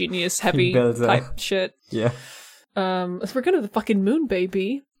 Calculus genius heavy type shit. Yeah. So we're going to the fucking moon,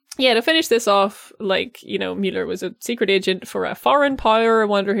 baby. Yeah, to finish this off, like, Mueller was a secret agent for a foreign power. I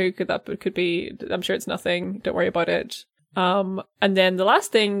wonder who could be. I'm sure it's nothing. Don't worry about it. And then the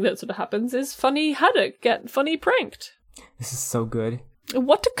last thing that sort of happens is Funny Haddock get funny pranked. This is so good.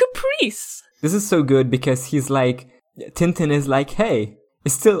 What a caprice! This is so good because he's like, Tintin is like, hey, I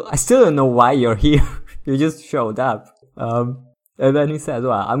still don't know why you're here. You just showed up. And then he says,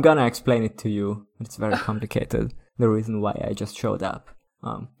 well, I'm gonna explain it to you. It's very complicated. The reason why I just showed up.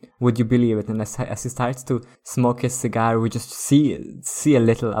 Would you believe it? And as he starts to smoke his cigar, we just see a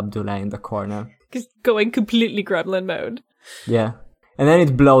little Abdullah in the corner. Just going completely gremlin mode. Yeah. And then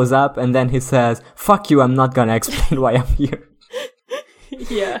it blows up, and then he says, fuck you, I'm not gonna explain why I'm here.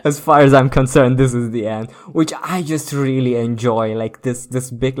 Yeah. As far as I'm concerned, this is the end. Which I just really enjoy. Like, this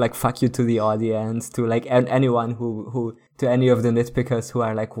big, like, fuck you to the audience, to, like, anyone who to any of the nitpickers who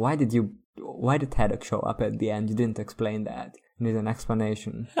are like, why did Haddock show up at the end? You didn't explain that. You need an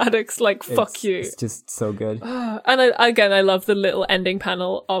explanation. Haddock's like, fuck you. It's just so good. And I love the little ending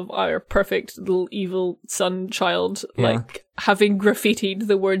panel of our perfect little evil son child, like, having graffitied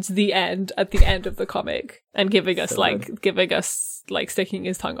the words "the end" at the end of the comic and giving us sticking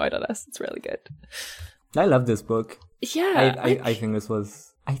his tongue out at us. It's really good. I love this book. Yeah. I think this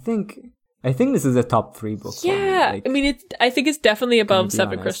was, I think this is a top 3 book. Yeah. Like, I mean, I think it's definitely above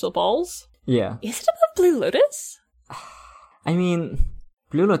Seven Crystal Balls. Yeah. Is it above Blue Lotus? I mean,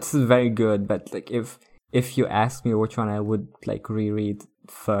 Blue Lotus is very good, but like if you ask me which one I would like reread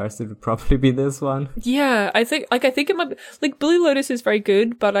first, it would probably be this one. Yeah, I think it might be, like, Blue Lotus is very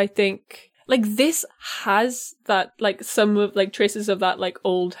good, but I think, like, this has that, like, some of, like, traces of that, like,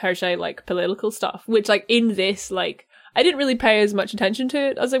 old Hergé, like, political stuff, which, like, in this, like, I didn't really pay as much attention to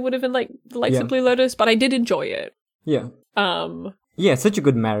it as I would have in, like, the likes of Blue Lotus, but I did enjoy it. Yeah. Yeah, such a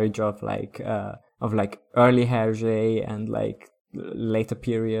good marriage of early Hergé and, like, later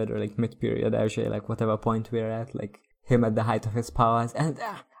period or, like, mid-period Hergé, like, whatever point we're at, like, him at the height of his powers. And,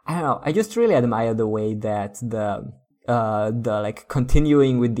 I don't know, I just really admire the way that the like,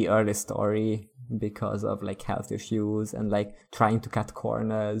 continuing with the early story because of, like, health issues and, like, trying to cut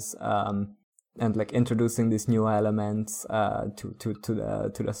corners, and, like, introducing these new elements to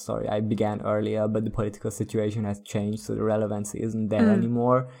the story. I began earlier, but the political situation has changed, so the relevancy isn't there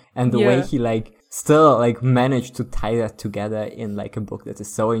anymore. And the way he, like, still, like, managed to tie that together in, like, a book that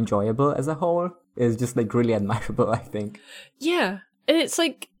is so enjoyable as a whole is just, like, really admirable, I think. Yeah, and it's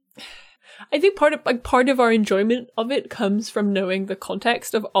like, I think part of our enjoyment of it comes from knowing the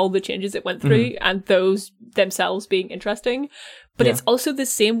context of all the changes it went through and those themselves being interesting. But it's also the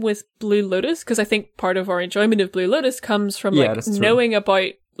same with Blue Lotus, because I think part of our enjoyment of Blue Lotus comes from, like, knowing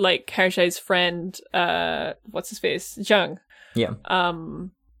about, like, Hergé's friend, what's his face? Zhang. Yeah.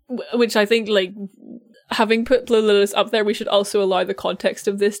 Which I think, like, having put Blue Lotus up there, we should also allow the context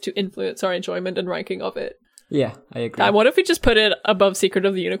of this to influence our enjoyment and ranking of it. Yeah, I agree. What if we just put it above Secret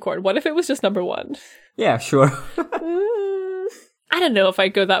of the Unicorn? What if it was just number 1? Yeah, sure. I don't know if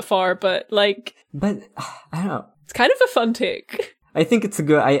I'd go that far, but, like... But, I don't know. It's kind of a fun take. I think it's a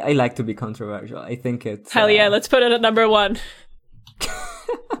good... I like to be controversial. I think it's... Hell yeah, let's put it at number 1.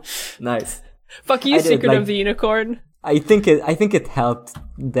 Nice. Fuck you, Secret of the Unicorn. I think it helped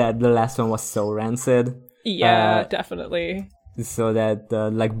that the last one was so rancid. Yeah, definitely. So that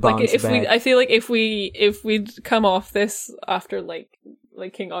like bounce back. I feel like if we'd come off this after like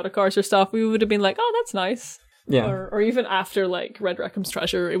King Ottokars or stuff, we would have been like, oh, that's nice. Yeah. Or even after like Red Reckham's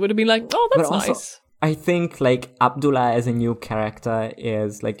Treasure, it would have been like, oh, that's nice. I think like Abdullah as a new character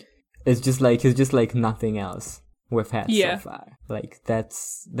is just like nothing else we've had so far. Like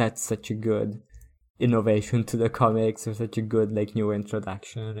that's such a good innovation to the comics, or such a good like new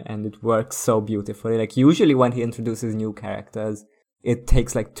introduction, and it works so beautifully. Like usually when he introduces new characters, it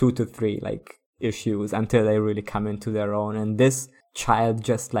takes like 2 to 3 like issues until they really come into their own, and this character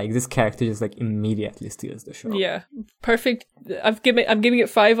just like immediately steals the show. Yeah, perfect. I'm giving it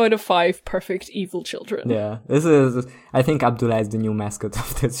 5 out of 5 perfect evil children. Yeah, I think Abdullah is the new mascot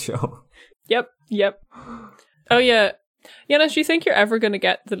of this show. Yep. Oh yeah, Janos, do you think you're ever going to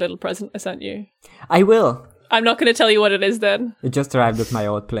get the little present I sent you? I will. I'm not going to tell you what it is then. It just arrived at my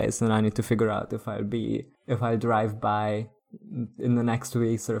old place, and I need to figure out if I'll drive by in the next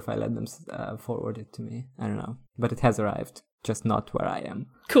weeks, or if I let them forward it to me. I don't know, but it has arrived. Just not where I am.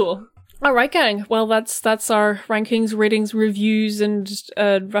 Cool. All right, gang. Well, that's our rankings, ratings, reviews, and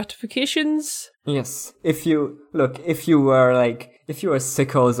ratifications. Yes. If you were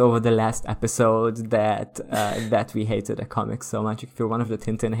sickos over the last episode that we hated the comics so much, if you're one of the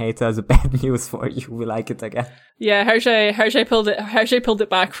Tintin haters, bad news for you. We like it again. Yeah, Hergé pulled it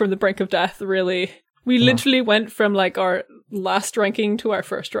back from the brink of death. Really. We literally went from like our last ranking to our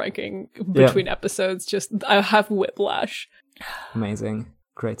first ranking between episodes. Just I have whiplash. Amazing.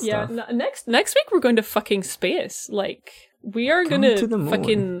 Great stuff. Yeah, next week we're going to fucking space. Like, we are going to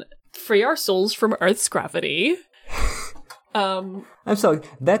fucking free our souls from Earth's gravity. I'm sorry.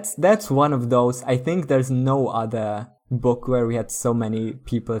 That's one of those. I think there's no other book where we had so many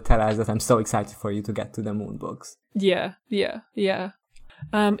people tell us that I'm so excited for you to get to the moon books. Yeah. We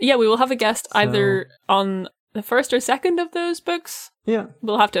will have a guest either on the first or second of those books. Yeah.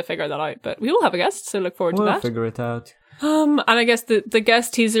 We'll have to figure that out, but we will have a guest, so look forward to that. We'll figure it out. And I guess the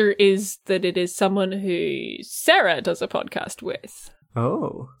guest teaser is that it is someone who Sarah does a podcast with.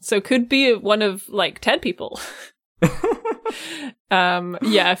 Oh. So could be one of like 10 people.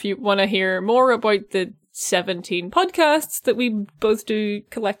 If you want to hear more about the 17 podcasts that we both do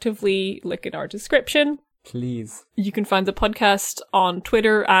collectively, look in our description. Please. You can find the podcast on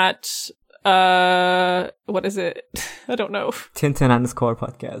Twitter at what is it? I don't know.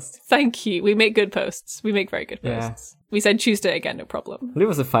 Tintin_podcast. Thank you. We make good posts. We make very good posts. We said Tuesday again, no problem. Leave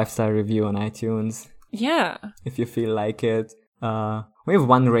us a 5-star review on iTunes. Yeah. If you feel like it. We have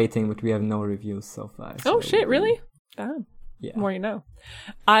 1 rating, but we have no reviews so far. So shit, really? Damn. Yeah. More you know.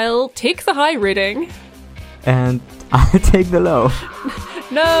 I'll take the high rating. And I'll take the low.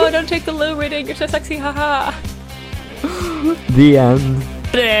 No, don't take the low rating. You're so sexy, haha. The end.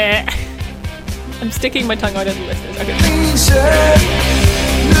 Bleh. I'm sticking my tongue out at the listeners. Okay.